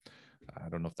I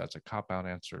don't know if that's a cop-out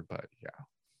answer, but yeah.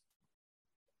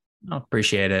 I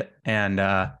appreciate it. And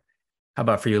how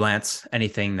about for you, Lance?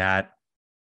 Anything that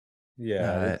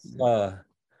I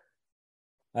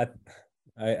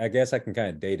guess I can kind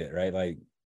of date it, right? Like,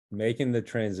 making the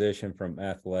transition from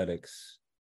athletics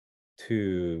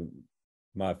to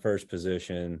my first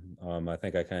position. I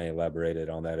think I kind of elaborated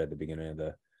on that at the beginning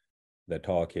of the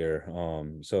talk here.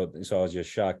 So I was just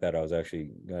shocked that I was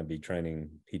actually going to be training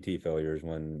PT failures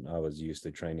when I was used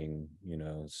to training,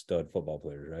 stud football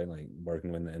players, right? Like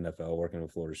working with the NFL, working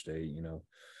with Florida State,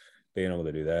 being able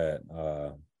to do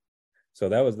that. So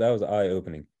that was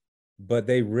eye-opening. But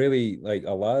they really, like,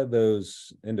 a lot of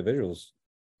those individuals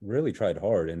really tried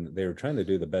hard, and they were trying to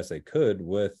do the best they could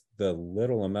with the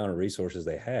little amount of resources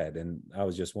they had. And I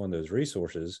was just one of those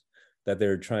resources that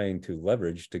they're trying to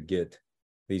leverage to get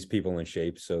these people in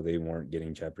shape so they weren't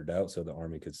getting chaptered out, so the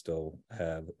Army could still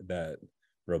have that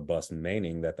robust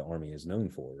manning that the Army is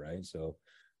known for, right? So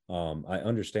I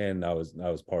understand I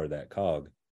was part of that cog.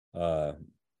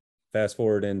 Fast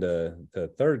forward into the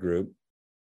third group.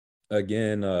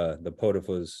 Again, the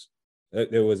POTUF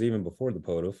it was even before the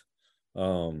POTUF.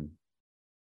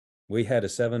 We had a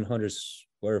 700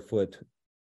 square foot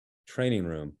training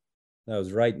room that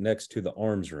was right next to the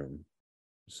arms room.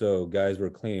 So guys were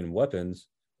cleaning weapons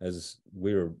as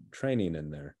we were training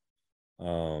in there.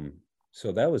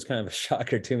 So that was kind of a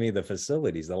shocker to me, the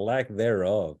facilities, the lack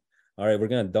thereof. All right, we're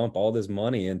going to dump all this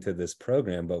money into this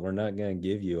program, but we're not going to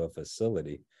give you a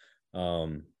facility.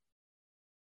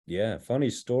 Yeah, funny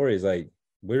stories. Like,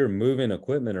 we were moving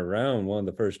equipment around one of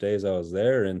the first days I was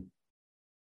there, and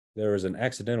there was an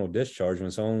accidental discharge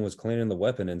when someone was cleaning the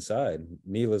weapon inside.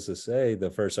 Needless to say, the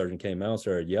first sergeant came out,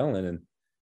 started yelling, and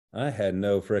I had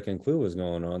no freaking clue what was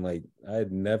going on. Like, I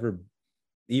had never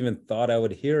even thought I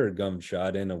would hear a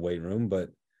gunshot in a weight room, but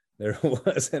there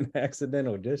was an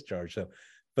accidental discharge. So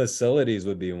facilities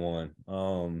would be one.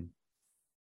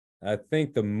 I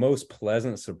think the most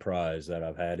pleasant surprise that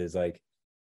I've had is, like,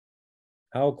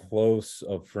 how close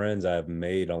of friends I've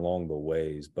made along the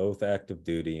ways, both active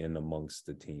duty and amongst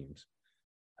the teams.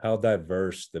 How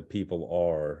diverse the people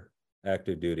are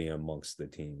active duty amongst the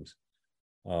teams.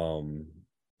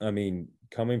 I mean,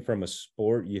 coming from a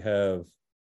sport, you have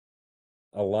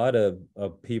a lot of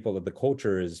people that the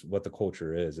culture is what the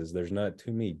culture is there's not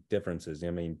too many differences.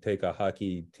 I mean, take a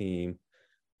hockey team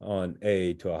on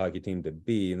A to a hockey team to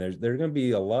B, and there's going to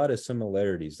be a lot of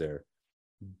similarities there.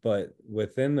 But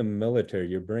within the military,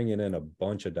 you're bringing in a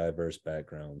bunch of diverse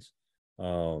backgrounds.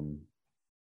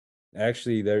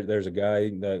 Actually, there's a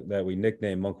guy that we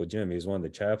nicknamed Uncle Jim. He's one of the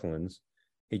chaplains.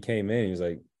 He came in, he was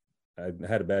like, I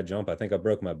had a bad jump. I think I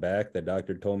broke my back. The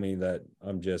doctor told me that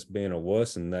I'm just being a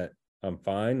wuss and that I'm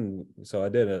fine. So I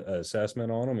did an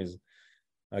assessment on him.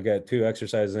 I got 2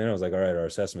 exercises in. I was like, all right, our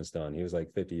assessment's done. He was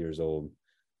like 50 years old.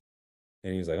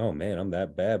 And he was like, oh man, I'm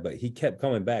that bad. But he kept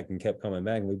coming back and kept coming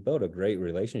back. And we built a great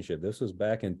relationship. This was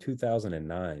back in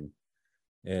 2009.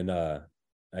 And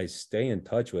I stay in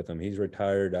touch with him. He's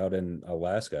retired out in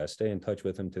Alaska. I stay in touch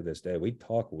with him to this day. We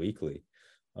talk weekly.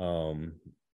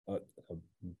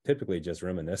 Typically just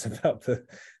reminisce about the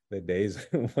days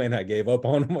when I gave up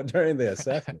on him during the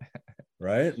assessment.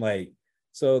 Right? Like,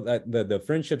 so that the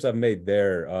friendships I've made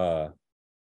there,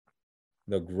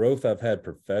 the growth I've had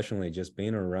professionally, just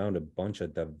being around a bunch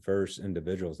of diverse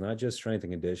individuals, not just strength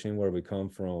and conditioning, where we come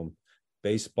from.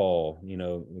 Baseball, we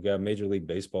got a Major League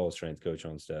Baseball strength coach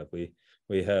on staff. We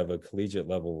have a collegiate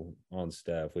level on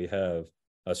staff. We have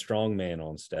a strongman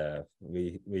on staff.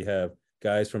 We have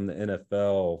guys from the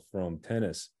NFL, from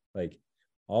tennis, like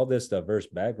all this diverse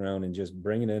background, and just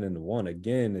bringing it into one.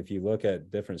 Again, if you look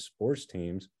at different sports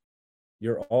teams,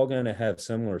 you're all going to have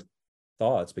similar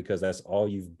thoughts because that's all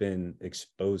you've been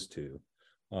exposed to.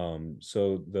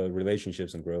 So the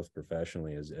relationships and growth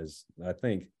professionally is I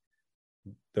think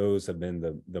those have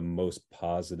been the most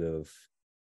positive,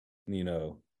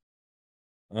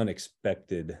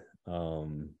 unexpected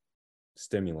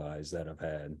stimuli that I've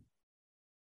had.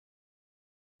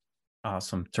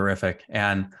 Awesome. Terrific.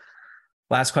 And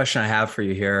last question I have for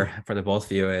you here, for the both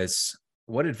of you, is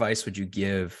what advice would you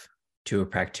give to a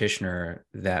practitioner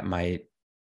that might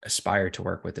aspire to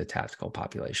work with the tactical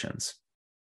populations?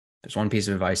 There's one piece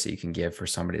of advice that you can give for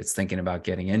somebody that's thinking about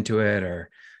getting into it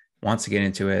or wants to get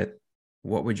into it.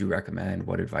 What would you recommend?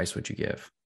 What advice would you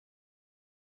give?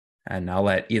 And I'll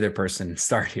let either person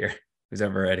start here, who's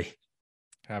ever ready.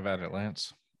 Have at it,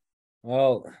 Lance.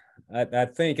 Well, I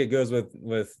think it goes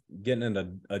with getting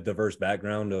in a diverse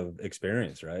background of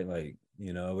experience, right? Like,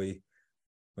 we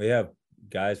have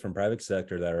guys from private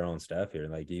sector that are on staff here.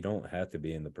 Like, you don't have to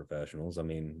be in the professionals. I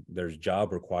mean, there's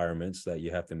job requirements that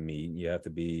you have to meet. You have to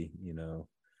be,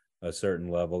 a certain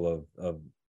level of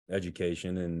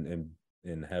education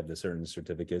and have the certain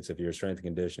certificates. If you're a strength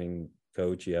and conditioning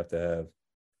coach, you have to have,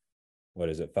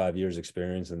 5 years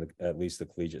experience in at least the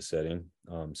collegiate setting.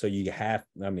 So you have,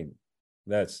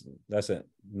 that's a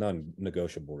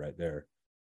non-negotiable right there.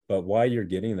 But while you're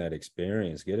getting that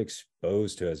experience, get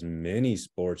exposed to as many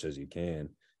sports as you can.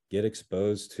 Get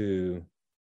exposed to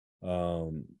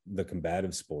the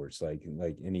combative sports, like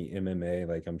any MMA.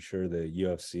 Like, I'm sure the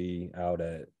UFC out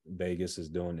at Vegas is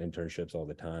doing internships all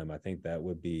the time. I think that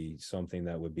would be something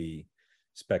that would be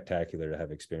spectacular to have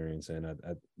experience in.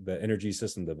 The energy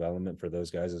system development for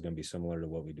those guys is going to be similar to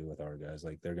what we do with our guys.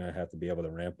 Like, they're going to have to be able to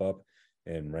ramp up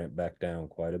and ramp back down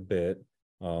quite a bit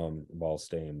while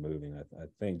staying moving. I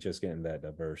think just getting that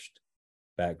diverse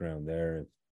background there.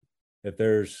 If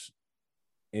there's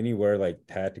anywhere like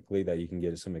tactically that you can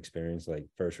get some experience, like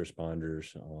first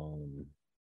responders,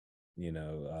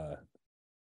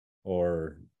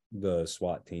 or the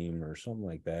SWAT team or something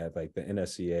like that. Like, the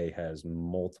NSCA has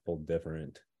multiple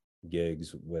different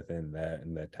gigs within that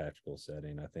in that tactical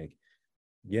setting. I think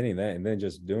getting that, and then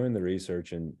just doing the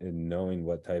research and knowing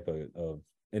what type of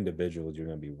individuals you're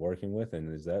going to be working with,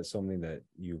 and is that something that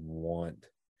you want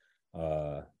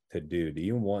to do? Do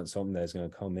you want something that's going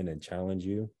to come in and challenge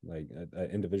you? Like, an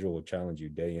individual will challenge you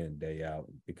day in, day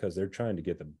out, because they're trying to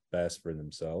get the best for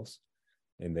themselves,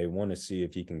 and they want to see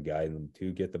if you can guide them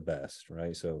to get the best,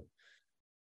 right? So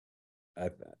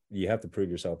you have to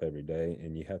prove yourself every day,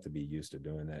 and you have to be used to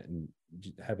doing that, and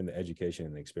having the education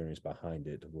and the experience behind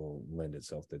it will lend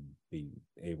itself to be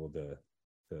able to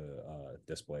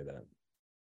display that.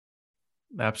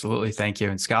 Absolutely. Thank you.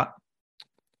 And Scott?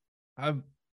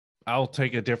 I'll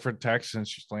take a different tack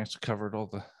since Lance covered all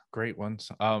the great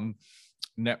ones.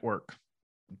 Network,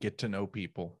 get to know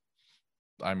people.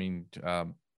 I mean,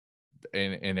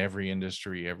 in every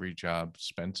industry, every job,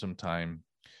 spend some time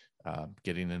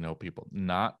getting to know people,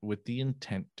 not with the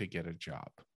intent to get a job,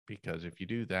 because if you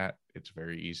do that, it's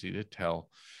very easy to tell.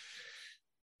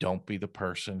 Don't be the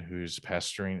person who's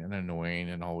pestering and annoying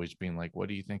and always being like, what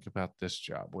do you think about this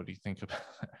job? What do you think about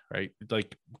that? Right?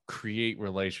 Like, create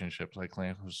relationships like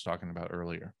Lance was talking about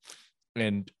earlier.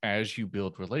 And as you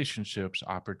build relationships,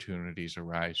 opportunities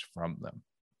arise from them.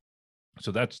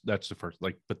 So that's the first,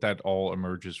 like, but that all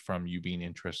emerges from you being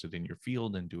interested in your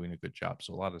field and doing a good job.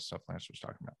 So a lot of stuff Lance was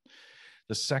talking about.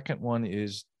 The second one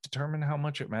is determine how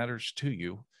much it matters to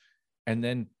you, and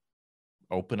then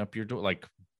open up your door. Like,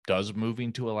 does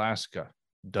moving to Alaska,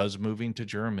 does moving to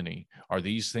Germany, are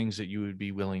these things that you would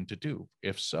be willing to do?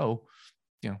 If so,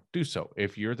 do so.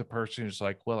 If you're the person who's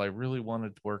like, well, I really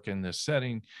wanted to work in this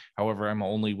setting, however, I'm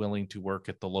only willing to work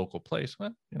at the local place,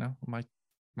 well, it might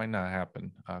not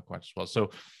happen quite as well.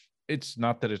 So it's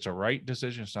not that it's a right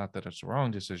decision, it's not that it's a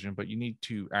wrong decision, but you need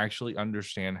to actually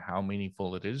understand how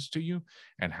meaningful it is to you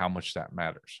and how much that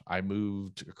matters. I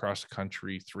moved across the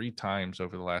country 3 times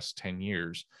over the last 10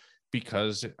 years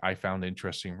because I found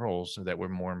interesting roles that were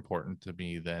more important to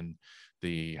me than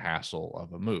the hassle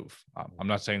of a move. I'm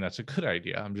not saying that's a good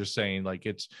idea. I'm just saying, like,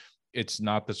 it's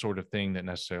not the sort of thing that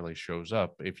necessarily shows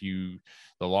up. The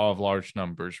law of large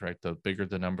numbers, right? The bigger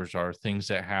the numbers are, things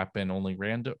that happen only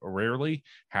rarely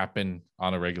happen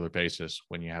on a regular basis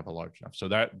when you have a large enough. So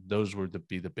those would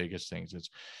be the biggest things. It's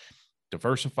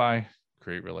diversify,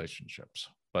 create relationships,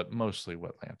 but mostly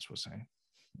what Lance was saying.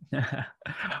 Well,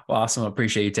 awesome.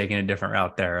 Appreciate you taking a different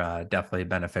route there. Definitely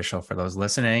beneficial for those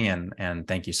listening, and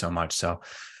thank you so much. So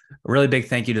a really big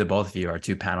thank you to the both of you, our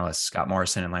 2 panelists, Scott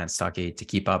Morrison and Lance Stuckey. To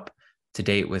keep up to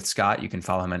date with Scott, you can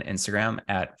follow him on Instagram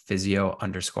at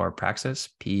physio_praxis,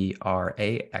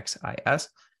 PRAXIS,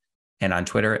 and on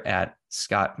Twitter at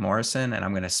Scott Morrison. And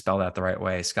I'm going to spell that the right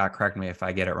way. Scott, correct me if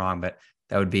I get it wrong, but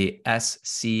that would be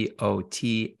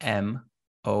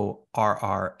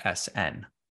SCOTMORRSN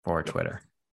for Twitter.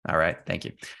 All right. Thank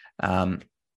you.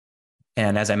 And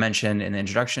as I mentioned in the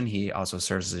introduction, he also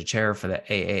serves as a chair for the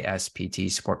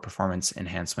AASPT Sport Performance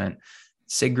Enhancement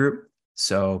SIG group.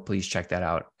 So please check that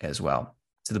out as well.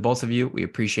 To the both of you, we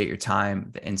appreciate your time,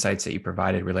 the insights that you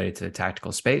provided related to the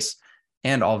tactical space,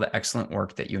 and all the excellent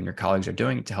work that you and your colleagues are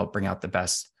doing to help bring out the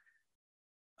best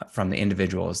from the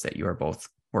individuals that you are both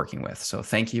working with. So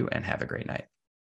thank you and have a great night.